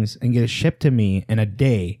things and get it shipped to me in a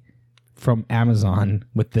day from Amazon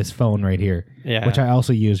with this phone right here, which I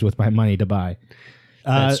also used with my money to buy.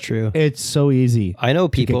 That's true. It's so easy. I know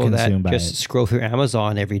people that just scroll through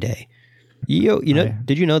Amazon every day.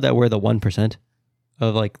 Did you know that we're the 1%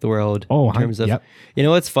 of like the world in terms of, you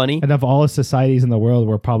know what's funny? And of all the societies in the world,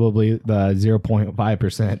 we're probably the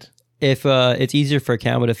 0.5%. If it's easier for a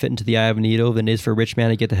camel to fit into the eye of a needle than it is for a rich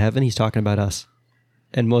man to get to heaven, he's talking about us.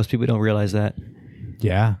 And most people don't realize that.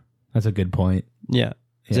 Yeah, that's a good point. Yeah.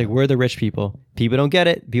 He's like, we're the rich people. People don't get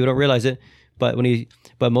it. People don't realize it. But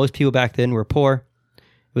most people back then were poor.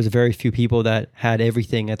 It was very few people that had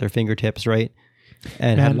everything at their fingertips, right?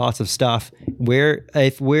 and had lots of stuff.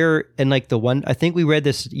 If we're in like the one, I think we read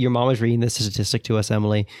this, your mom was reading this statistic to us,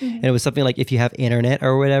 Emily, and it was something like if you have internet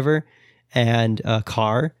or whatever and a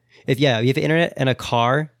car, if you have internet and a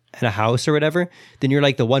car and a house or whatever, then you're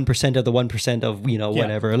like the 1% of the 1% of,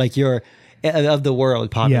 whatever, like you're of the world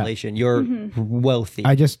population. You're wealthy.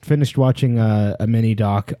 I just finished watching a mini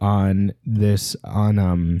doc on this,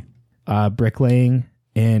 on bricklaying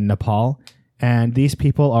in Nepal. And these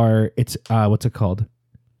people are, it's, what's it called?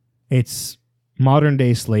 It's modern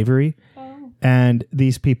day slavery. Oh. And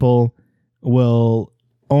these people will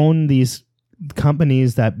own these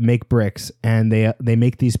companies that make bricks, and they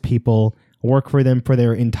make these people work for them for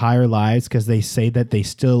their entire lives because they say that they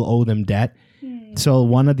still owe them debt. So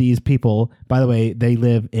one of these people, by the way, they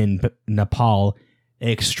live in Nepal,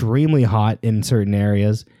 extremely hot in certain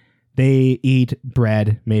areas. They eat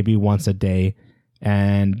bread maybe once a day,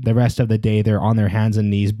 and the rest of the day they're on their hands and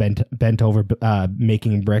knees bent over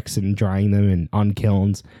making bricks and drying them and on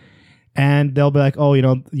kilns. And they'll be like, oh,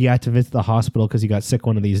 you have to visit the hospital because you got sick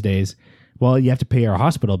one of these days. Well, you have to pay your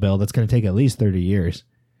hospital bill. That's going to take at least 30 years.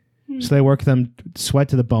 So they work them sweat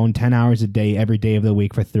to the bone 10 hours a day, every day of the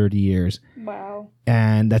week for 30 years. Wow.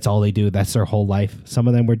 And that's all they do. That's their whole life. Some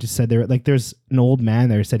of them were just said they're like, there's an old man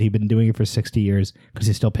there said he'd been doing it for 60 years because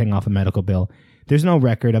he's still paying off a medical bill. There's no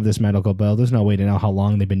record of this medical bill. There's no way to know how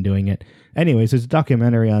long they've been doing it. Anyways, there's a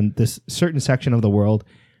documentary on this certain section of the world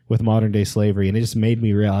with modern day slavery. And it just made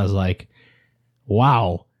me realize like,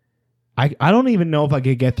 wow, I don't even know if I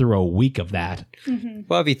could get through a week of that. Mm-hmm.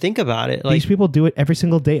 Well, if you think about it, like these people do it every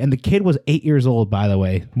single day. And the kid was 8 years old, by the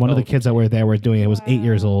way. One of the kids that were there were doing it was 8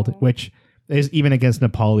 years old, which is even against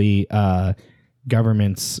Nepali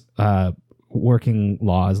government's working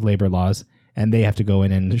laws, labor laws. And they have to go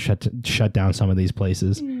in and shut down some of these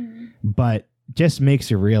places. But just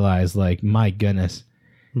makes you realize, like, my goodness,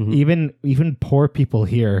 even poor people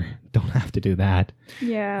here don't have to do that.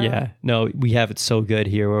 Yeah. No, we have it so good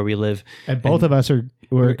here where we live. And both of us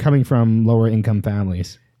we're coming from lower income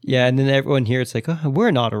families. Yeah, and then everyone here, it's like, oh,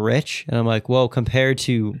 we're not rich. And I'm like, well, compared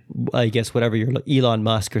to, I guess, whatever, you're Elon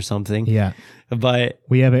Musk or something. Yeah. But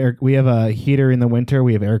we have a heater in the winter.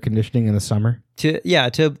 We have air conditioning in the summer. To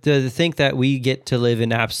think that we get to live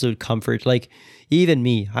in absolute comfort. Like, even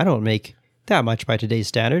me, I don't make that much by today's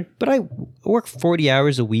standard, but I work 40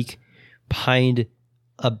 hours a week behind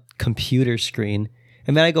a computer screen.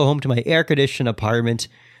 And then I go home to my air-conditioned apartment.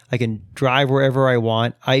 I can drive wherever I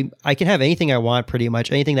want. I can have anything I want, pretty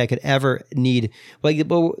much anything that I could ever need. Like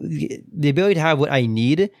the ability to have what I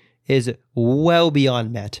need is well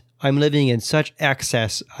beyond met. I'm living in such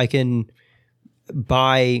excess. I can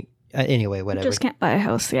buy anyway. Whatever. Just can't buy a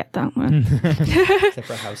house yet, that one. Except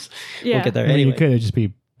for a house. Yeah. We'll get there. I mean, Anyway. it could just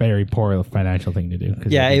be very poor financial thing to do.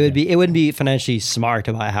 Yeah, it wouldn't be financially smart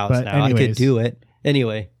to buy a house but now. anyways, I could do it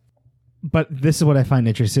anyway. But this is what I find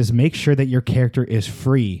interesting: is make sure that your character is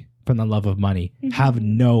free from the love of money. Have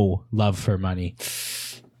no love for money.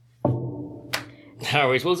 How are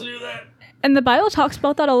we supposed to do that? And the Bible talks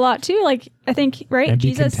about that a lot too. Like, I think, right? And be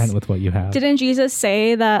Jesus, content with what you have. didn't Jesus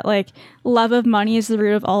say that like love of money is the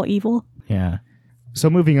root of all evil? Yeah. So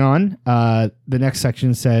moving on, the next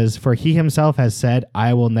section says, "For he himself has said,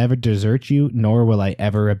 I will never desert you, nor will I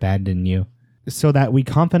ever abandon you. So that we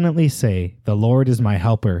confidently say, the Lord is my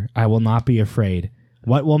helper. I will not be afraid.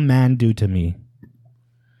 What will man do to me?"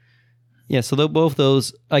 Yeah, so both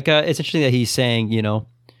those, like, it's interesting that he's saying,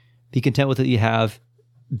 be content with what you have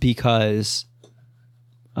because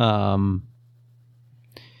the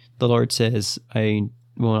Lord says, I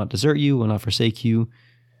will not desert you, will not forsake you.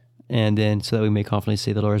 And then so that we may confidently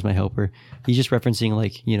say the Lord is my helper. He's just referencing,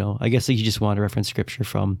 like, I guess he just wanted to reference scripture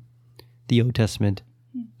from the Old Testament.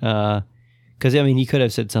 Because, he could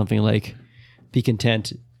have said something like, be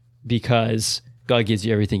content because God gives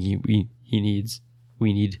you everything we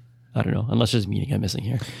need. I don't know, unless there's meaning I'm missing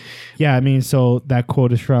here. Yeah, so that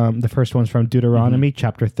quote is the first one's from Deuteronomy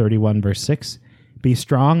chapter 31, verse 6. "Be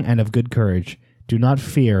strong and of good courage. Do not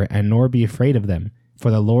fear and nor be afraid of them. For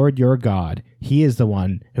the Lord your God, he is the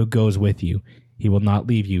one who goes with you. He will not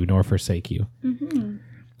leave you nor forsake you." Mm-hmm.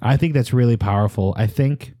 I think that's really powerful. I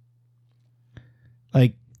think,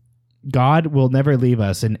 like, God will never leave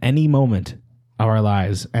us in any moment of our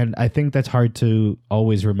lives. And I think that's hard to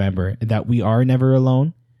always remember, that we are never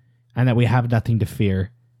alone and that we have nothing to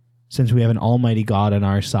fear since we have an almighty God on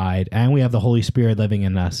our side and we have the Holy Spirit living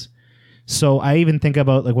in us. So I even think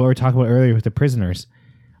about, like, what we were talking about earlier with the prisoners.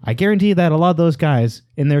 I guarantee that a lot of those guys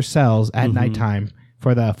in their cells at nighttime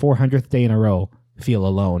for the 400th day in a row feel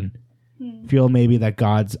alone. Feel maybe that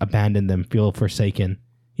God's abandoned them, feel forsaken.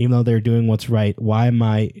 Even though they're doing what's right, why am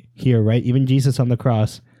I here, right? Even Jesus on the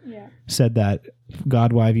cross said that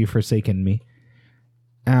God, why have you forsaken me?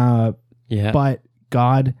 Yeah. But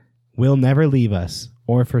God will never leave us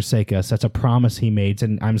or forsake us. That's a promise he made.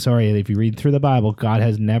 And I'm sorry, if you read through the Bible, God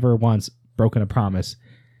has never once broken a promise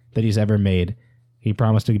that he's ever made. He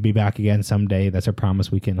promised to be back again someday. That's a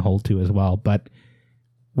promise we can hold to as well. But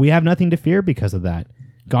we have nothing to fear because of that.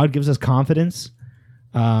 God gives us confidence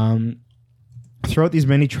throughout these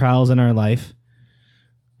many trials in our life.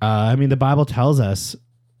 The Bible tells us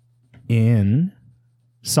in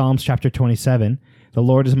Psalms chapter 27, the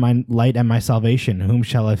Lord is my light and my salvation. Whom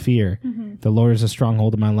shall I fear? Mm-hmm. The Lord is a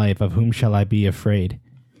stronghold of my life. Of whom shall I be afraid?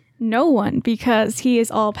 No one, because he is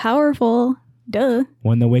all powerful. Duh.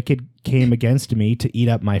 When the wicked came against me to eat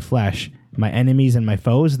up my flesh, my enemies and my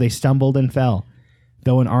foes, they stumbled and fell.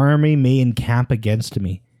 Though an army may encamp against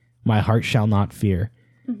me, my heart shall not fear.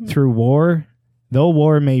 Mm-hmm. Though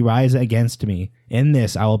war may rise against me, in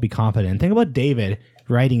this I will be confident. Think about David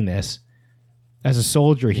writing this. As a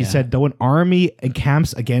soldier, he said, though an army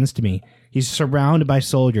encamps against me, he's surrounded by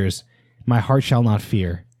soldiers, my heart shall not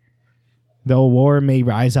fear. Though war may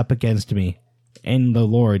rise up against me, in the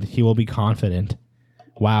Lord he will be confident.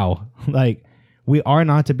 Wow. We are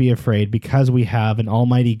not to be afraid because we have an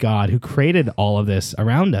almighty God who created all of this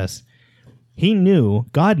around us.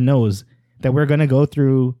 God knows that we're going to go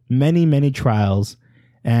through many, many trials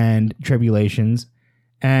and tribulations,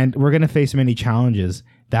 and we're going to face many challenges.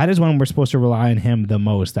 That is when we're supposed to rely on him the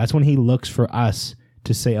most. That's when he looks for us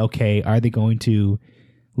to say, okay, are they going to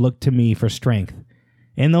look to me for strength?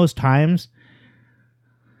 In those times,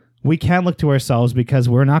 we can't look to ourselves because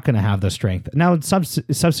we're not going to have the strength. Now, in some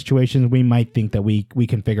situations, we might think that we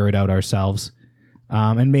can figure it out ourselves.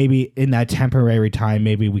 And maybe in that temporary time,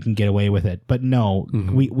 maybe we can get away with it. But no,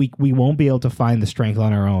 we won't be able to find the strength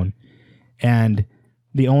on our own. And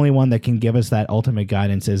the only one that can give us that ultimate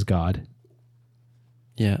guidance is God.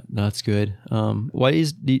 Yeah, that's good. Why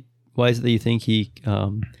is it that you think he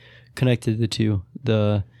connected the two?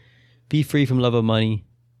 The be free from love of money,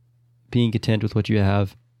 being content with what you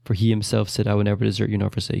have, for he himself said, I will never desert you nor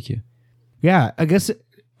forsake you. Yeah, I guess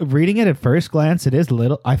reading it at first glance, I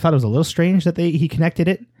thought it was a little strange that he connected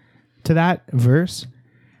it to that verse.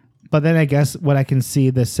 But then I guess what I can see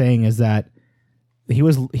this saying is that he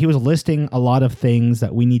was listing a lot of things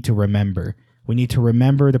that we need to remember. We need to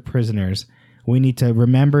remember the prisoners. We need to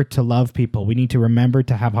remember to love people. We need to remember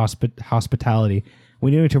to have hospitality.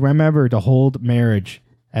 We need to remember to hold marriage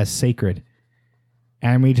as sacred.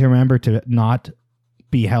 And we need to remember to not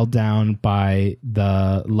be held down by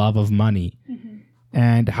the love of money. Mm-hmm.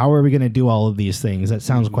 And how are we going to do all of these things? That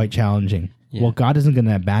sounds quite challenging. Yeah. Well, God isn't going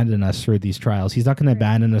to abandon us through these trials. He's not going to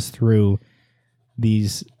abandon us through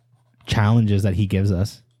these challenges that he gives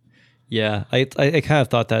us. Yeah, I kind of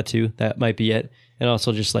thought that too. That might be it. And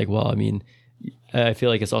also just I feel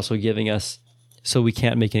like it's also giving us, so we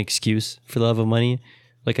can't make an excuse for the love of money.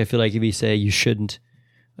 I feel like if you say you shouldn't,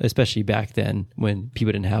 especially back then when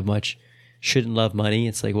people didn't have much, shouldn't love money.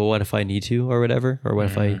 It's well, what if I need to or whatever? Or what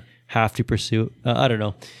if I have to pursue? I don't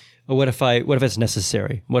know. Or what if it's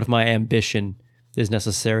necessary? What if my ambition is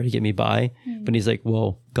necessary to get me by? Mm. But he's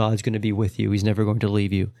well, God's going to be with you. He's never going to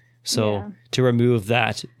leave you. So to remove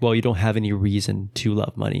that, well, you don't have any reason to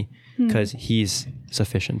love money because he's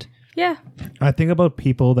sufficient. Yeah. I think about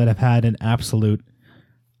people that have had an absolute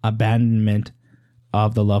abandonment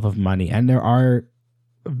of the love of money. And there are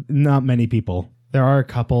not many people. There are a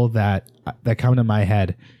couple that come to my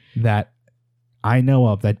head that I know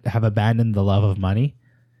of that have abandoned the love of money.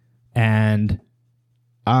 And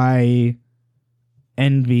I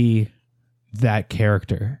envy that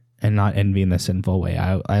character and not envy in the sinful way.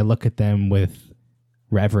 I look at them with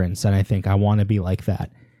reverence and I think I want to be like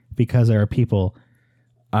that, because there are people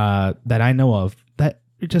that I know of that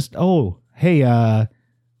just, I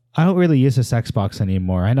don't really use this Xbox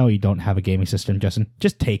anymore. I know you don't have a gaming system, Justin.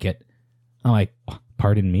 Just take it. I'm like,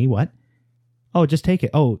 pardon me, what? Oh, just take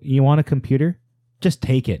it. Oh, you want a computer? Just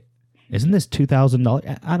take it. Isn't this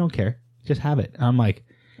 $2,000? I don't care. Just have it. I'm like,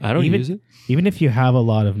 I don't use it. Even if you have a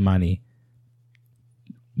lot of money,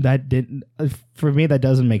 for me, that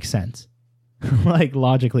doesn't make sense.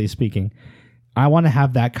 Logically speaking, I want to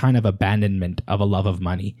have that kind of abandonment of a love of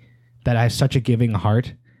money, that I have such a giving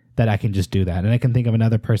heart that I can just do that. And I can think of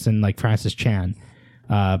another person like Francis Chan,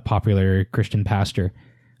 popular Christian pastor.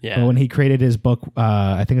 Yeah. But when he created his book,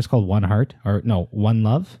 I think it's called One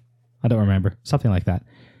Love. I don't remember. Something like that.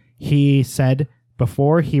 He said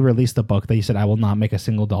before he released the book that he said, I will not make a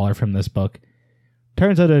single dollar from this book.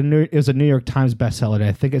 Turns out it was a New York Times bestseller. And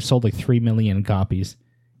I think it sold 3 million copies.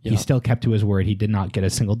 Yeah. He still kept to his word. He did not get a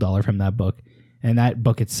single dollar from that book. And that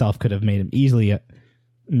book itself could have made him easily $1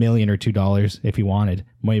 million or $2 if he wanted,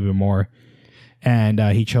 maybe more. And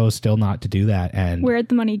he chose still not to do that. And Where'd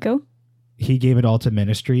the money go? he gave it all to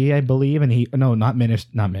ministry, I believe. And not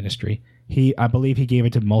ministry. I believe he gave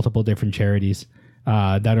it to multiple different charities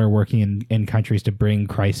that are working in countries to bring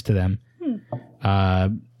Christ to them.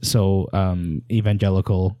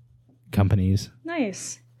 Evangelical companies.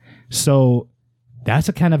 Nice. So that's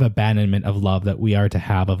a kind of abandonment of love that we are to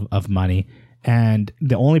have of money. And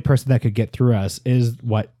the only person that could get through us is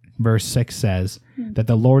what verse 6 says, that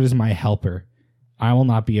the Lord is my helper. I will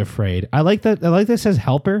not be afraid. I like that it says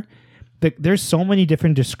helper. There's so many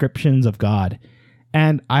different descriptions of God.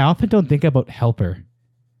 And I often don't think about helper.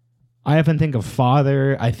 I often think of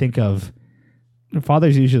father.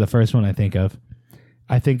 Father's usually the first one I think of.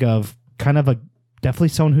 I think of kind of definitely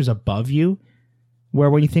someone who's above you,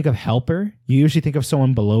 where when you think of helper, you usually think of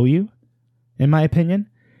someone below you, in my opinion.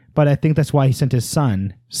 But I think that's why he sent his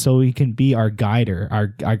son, so he can be our guider,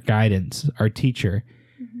 our guidance, our teacher.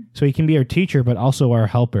 So he can be our teacher, but also our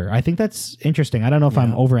helper. I think that's interesting. I don't know if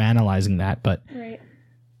I'm overanalyzing that, but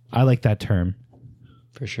I like that term.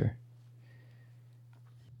 For sure.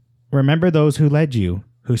 Remember those who led you,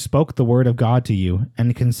 who spoke the word of God to you,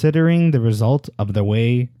 and considering the result of their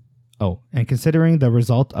way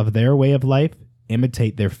of life,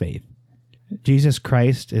 imitate their faith. Jesus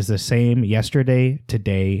Christ is the same yesterday,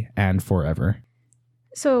 today, and forever.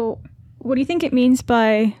 So, what do you think it means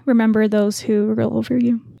by remember those who rule over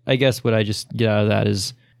you? I guess what I just get out of that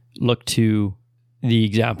is look to the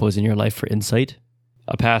examples in your life for insight.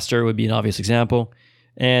 A pastor would be an obvious example.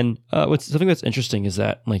 And something that's interesting is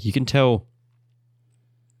that, like, you can tell.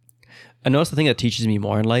 I notice the thing that teaches me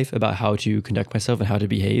more in life about how to conduct myself and how to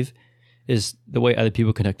behave is the way other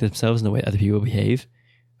people conduct themselves and the way other people behave.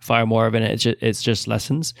 Far more of it, it's just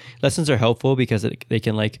lessons. Lessons are helpful because they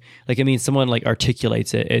can someone like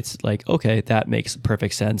articulates it. It's like, okay, that makes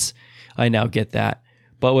perfect sense. I now get that.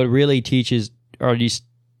 But what really teaches, or at least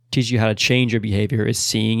teaches you how to change your behavior, is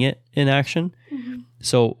seeing it in action. Mm-hmm.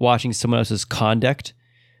 So watching someone else's conduct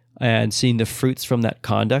and seeing the fruits from that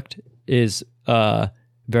conduct is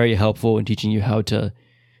very helpful in teaching you how to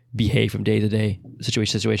behave from day to day,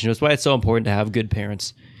 situation to situation. That's why it's so important to have good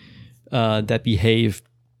parents that behave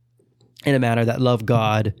in a manner that love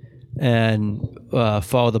God and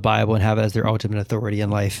follow the Bible and have it as their ultimate authority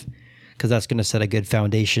in life, because that's going to set a good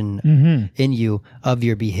foundation in you of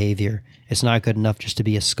your behavior. It's not good enough just to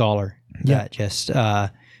be a scholar that just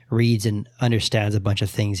reads and understands a bunch of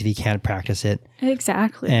things if you can't practice it.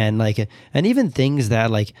 Exactly. And even things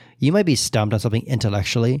that you might be stumped on something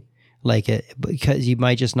intellectually, because you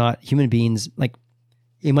might just not, human beings,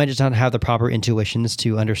 you might just not have the proper intuitions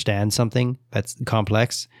to understand something that's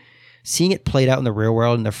complex. Seeing it played out in the real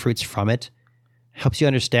world and the fruits from it helps you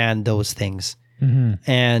understand those things.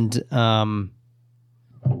 Mm-hmm. And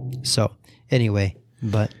so anyway,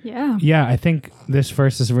 but yeah, I think this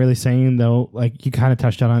verse is really saying, though, like you kind of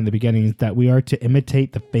touched on in the beginning, that we are to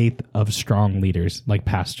imitate the faith of strong leaders like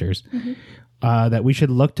pastors. That we should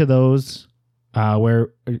look to those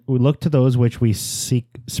which we seek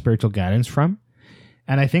spiritual guidance from.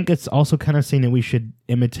 And I think it's also kind of saying that we should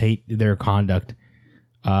imitate their conduct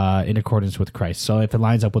in accordance with Christ. So if it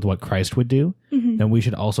lines up with what Christ would do, then we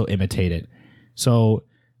should also imitate it. So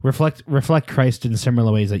reflect Christ in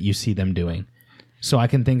similar ways that you see them doing. So I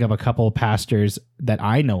can think of a couple of pastors that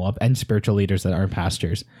I know of and spiritual leaders that aren't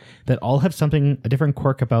pastors that all have a different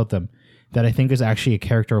quirk about them that I think is actually a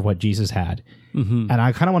character of what Jesus had. And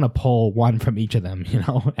I kind of want to pull one from each of them,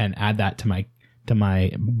 and add that to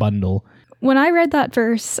my bundle. When I read that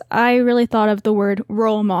verse, I really thought of the word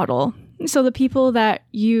role model. So the people that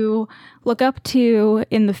you look up to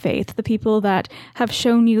in the faith, the people that have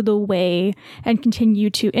shown you the way and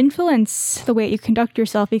continue to influence the way you conduct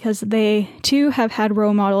yourself, because they too have had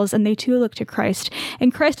role models and they too look to Christ.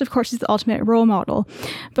 And Christ, of course, is the ultimate role model.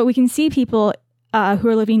 But we can see people who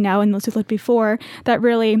are living now and those who lived before that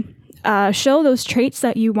really show those traits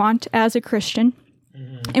that you want as a Christian.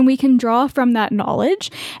 And we can draw from that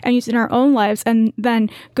knowledge and use it in our own lives, and then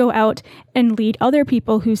go out and lead other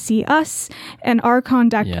people who see us and our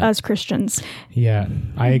conduct as Christians. Yeah,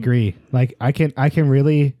 I agree. Like I can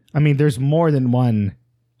really, there's more than one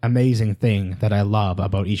amazing thing that I love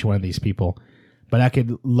about each one of these people. But I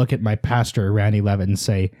could look at my pastor, Randy Levitt, and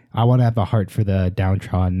say, I want to have a heart for the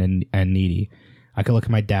downtrodden and needy. I could look at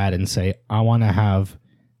my dad and say, I want to have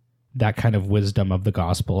that kind of wisdom of the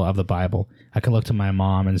gospel, of the Bible. I can look to my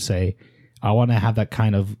mom and say, I want to have that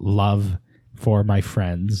kind of love for my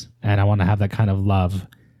friends, and I want to have that kind of love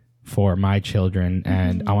for my children,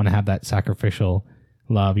 and I want to have that sacrificial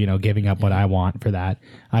love, giving up what I want for that.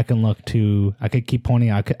 I could keep pointing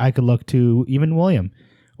out, I could look to even William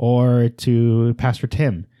or to Pastor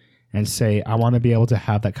Tim and say, I want to be able to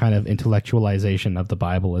have that kind of intellectualization of the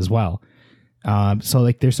Bible as well. So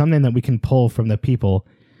like there's something that we can pull from the people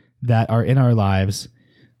that are in our lives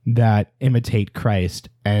that imitate Christ,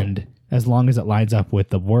 and as long as it lines up with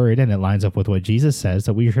the word and it lines up with what Jesus says,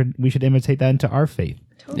 that we should imitate that into our faith.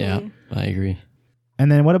 Totally. Yeah, I agree.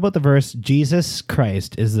 And then what about the verse, Jesus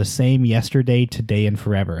Christ is the same yesterday, today, and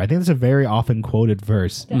forever? I think that's a very often quoted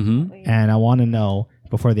verse. Definitely. And I want to know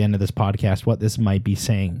before the end of this podcast what this might be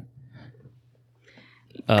saying.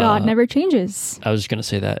 God never changes. I was just gonna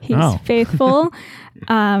say that. He's Oh. faithful.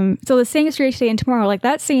 So the saying is today, and tomorrow, like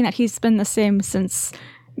that's saying that he's been the same since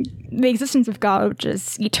the existence of God, which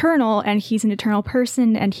is eternal, and he's an eternal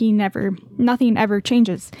person, and nothing ever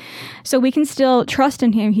changes. So we can still trust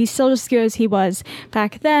in him. He's still just good as he was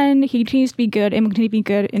back then. He continues to be good and will continue to be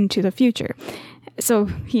good into the future. So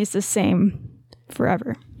he's the same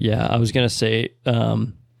forever. Yeah, I was gonna say,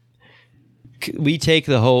 we take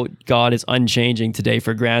the whole God is unchanging today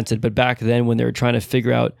for granted, but back then when they were trying to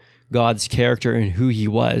figure out God's character and who he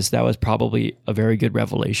was, that was probably a very good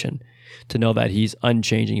revelation to know that he's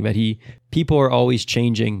unchanging, that people are always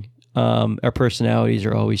changing, our personalities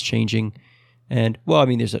are always changing. And well, I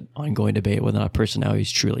mean, there's an ongoing debate whether or not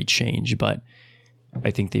personalities truly change, but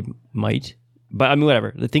I think they might. But I mean,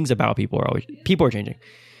 whatever. The things about people are changing.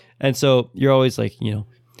 And so you're always like,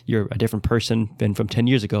 you're a different person than from 10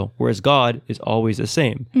 years ago, whereas God is always the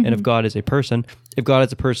same. Mm-hmm. And if God is a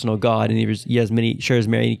personal God, and he shares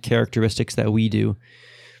many characteristics that we do,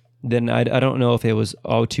 then I don't know if it was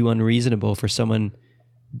all too unreasonable for someone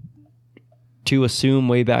to assume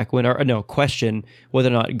way back when, question whether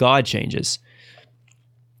or not God changes.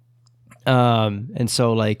 And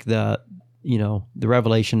so like the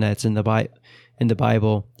revelation that's in the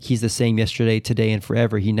Bible, he's the same yesterday, today, and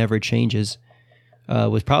forever. He never changes.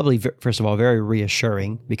 Was probably, first of all, very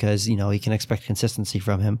reassuring because, you can expect consistency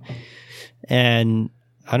from him. And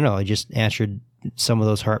I don't know, I just answered some of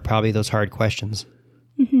those hard questions.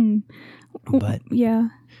 Mm-hmm. But yeah.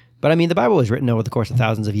 But I mean, the Bible was written over the course of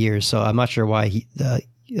thousands of years, so I'm not sure why the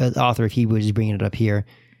author of Hebrews is bringing it up here.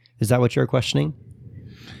 Is that what you're questioning?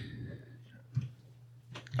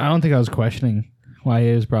 I don't think I was questioning why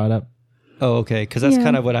it was brought up. Oh, okay, because that's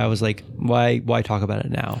kind of what I was like, why talk about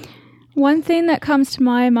it now? One thing that comes to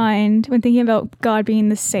my mind when thinking about God being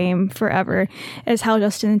the same forever is how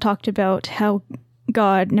Justin talked about how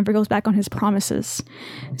God never goes back on his promises.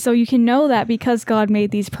 So you can know that because God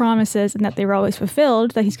made these promises and that they were always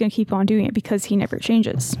fulfilled, that he's going to keep on doing it because he never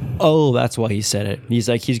changes. Oh, that's why he said it. He's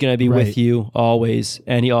like, he's going to be with you always.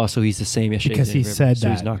 And he's the same yesterday. Because he said so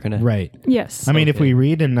that. He's not going to. Right. Yes. I mean, if we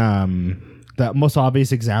read in the most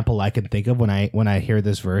obvious example I can think of when I hear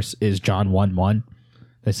this verse is John 1:1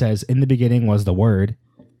 that says, in the beginning was the Word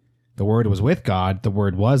was with God, the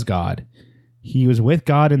Word was God. He was with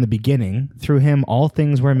God in the beginning. Through him all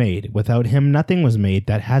things were made. Without him nothing was made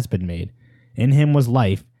that has been made. In him was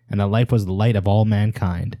life, and the life was the light of all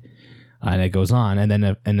mankind. And it goes on. And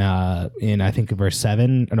then in I think verse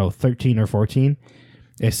 13 or 14,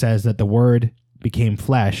 it says that the Word became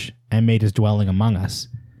flesh and made his dwelling among us.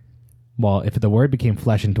 Well, if the Word became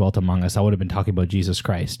flesh and dwelt among us, I would have been talking about Jesus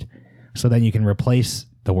Christ. So then you can replace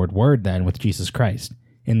the word then with Jesus Christ.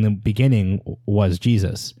 In the beginning was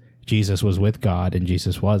Jesus. Jesus was with God, and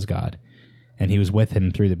Jesus was God, and he was with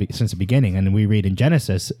him since the beginning. And we read in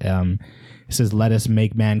Genesis, it says, "Let us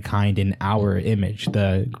make mankind in our image."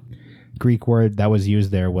 The Greek word that was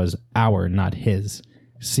used there was "our," not "his."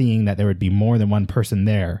 Seeing that there would be more than one person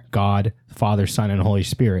there, God, Father, Son, and Holy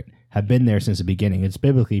Spirit have been there since the beginning. It's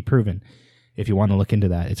biblically proven. If you want to look into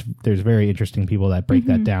that, there's very interesting people that break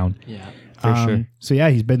that down. Yeah, for sure. So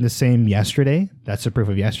yeah, he's been the same yesterday. That's the proof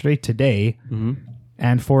of yesterday, today. Mm-hmm.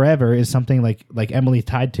 And forever is something like Emily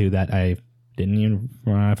tied to that I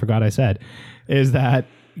forgot I said, is that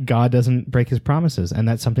God doesn't break his promises. And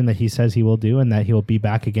that's something that he says he will do, and that he'll be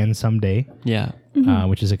back again someday. Yeah.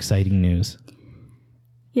 Which is exciting news.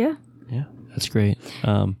 Yeah. Yeah, that's great.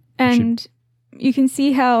 And you can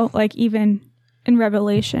see how, like, even in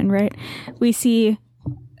Revelation, right, we see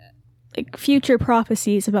like future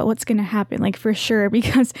prophecies about what's going to happen, like for sure,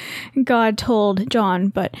 because God told John.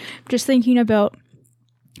 But just thinking about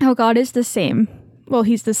how God is the same. Well,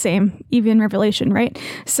 he's the same, even in Revelation, right?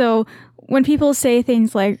 So when people say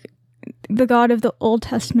things like the God of the Old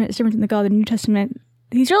Testament is different than the God of the New Testament,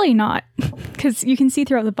 he's really not, because you can see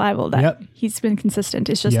throughout the Bible that he's been consistent.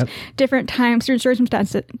 It's just different times,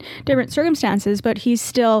 different circumstances, but he's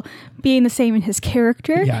still being the same in his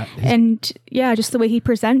character. And just the way he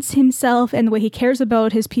presents himself and the way he cares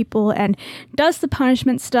about his people and does the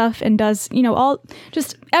punishment stuff and does, all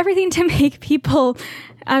just everything to make people,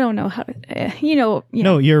 I don't know how to,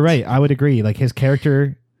 No, you're right. I would agree. Like, his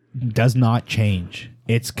character does not change.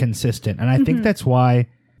 It's consistent. And I think that's why.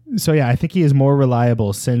 So I think he is more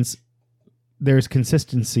reliable since there's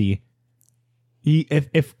consistency.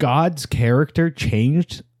 If God's character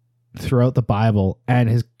changed throughout the Bible and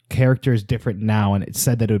his character is different now and it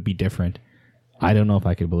said that it would be different, I don't know if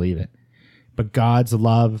I could believe it. But God's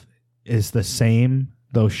love is the same,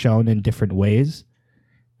 though shown in different ways.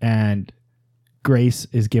 And grace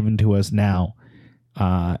is given to us now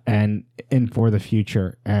and for the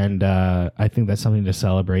future. And I think that's something to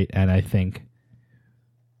celebrate. And I think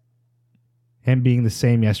him being the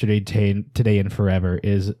same yesterday, today, and forever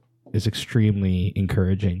is extremely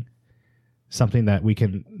encouraging. Something that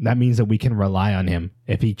means that we can rely on him.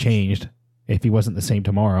 If he changed, if he wasn't the same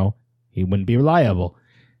tomorrow, he wouldn't be reliable.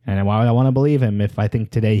 And why would I want to believe him if I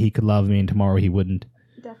think today he could love me and tomorrow he wouldn't?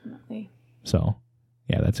 Definitely. So,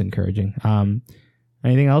 that's encouraging.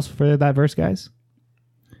 Anything else for that verse, guys?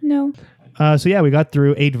 No. So we got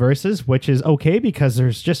through 8 verses, which is okay because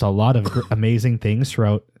there's just a lot of amazing things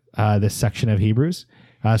throughout this section of Hebrews.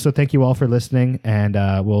 So thank you all for listening, and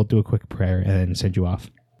we'll do a quick prayer and then send you off.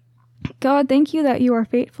 God, thank you that you are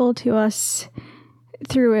faithful to us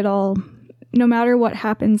through it all. No matter what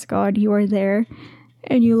happens, God, you are there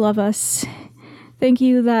and you love us. Thank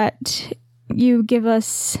you that you give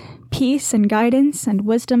us peace and guidance and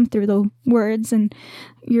wisdom through the words and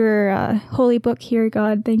your holy book here,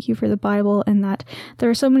 God. Thank you for the Bible, and that there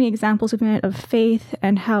are so many examples in it of faith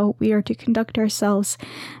and how we are to conduct ourselves.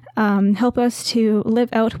 Help us to live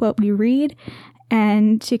out what we read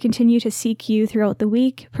and to continue to seek you throughout the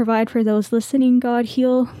week. Provide for those listening, God.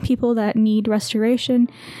 Heal people that need restoration,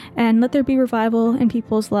 and let there be revival in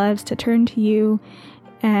people's lives to turn to you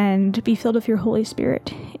and be filled with your Holy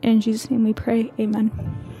Spirit. In Jesus' name we pray. Amen.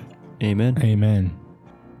 Amen. Amen.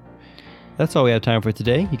 That's all we have time for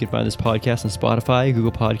today. You can find this podcast on Spotify,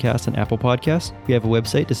 Google Podcasts, and Apple Podcasts. We have a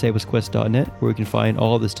website, DisciplesQuest.net, where you can find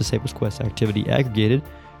all of this Disciples Quest activity aggregated.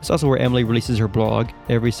 It's also where Emily releases her blog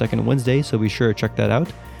every second Wednesday, so be sure to check that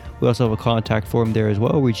out. We also have a contact form there as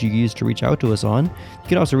well, which you can use to reach out to us on. You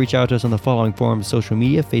can also reach out to us on the following forms of social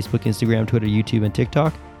media: Facebook, Instagram, Twitter, YouTube, and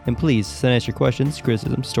TikTok. And please send us your questions,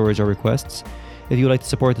 criticisms, stories, or requests. If you would like to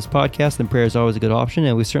support this podcast, then prayer is always a good option,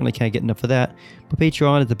 and we certainly can't get enough of that. But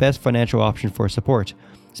Patreon is the best financial option for support.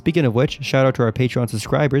 Speaking of which, shout out to our Patreon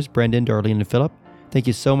subscribers, Brendan, Darlene, and Philip. Thank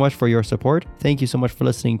you so much for your support. Thank you so much for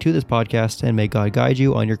listening to this podcast, and may God guide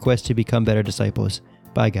you on your quest to become better disciples.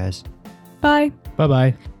 Bye, guys. Bye.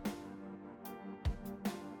 Bye-bye.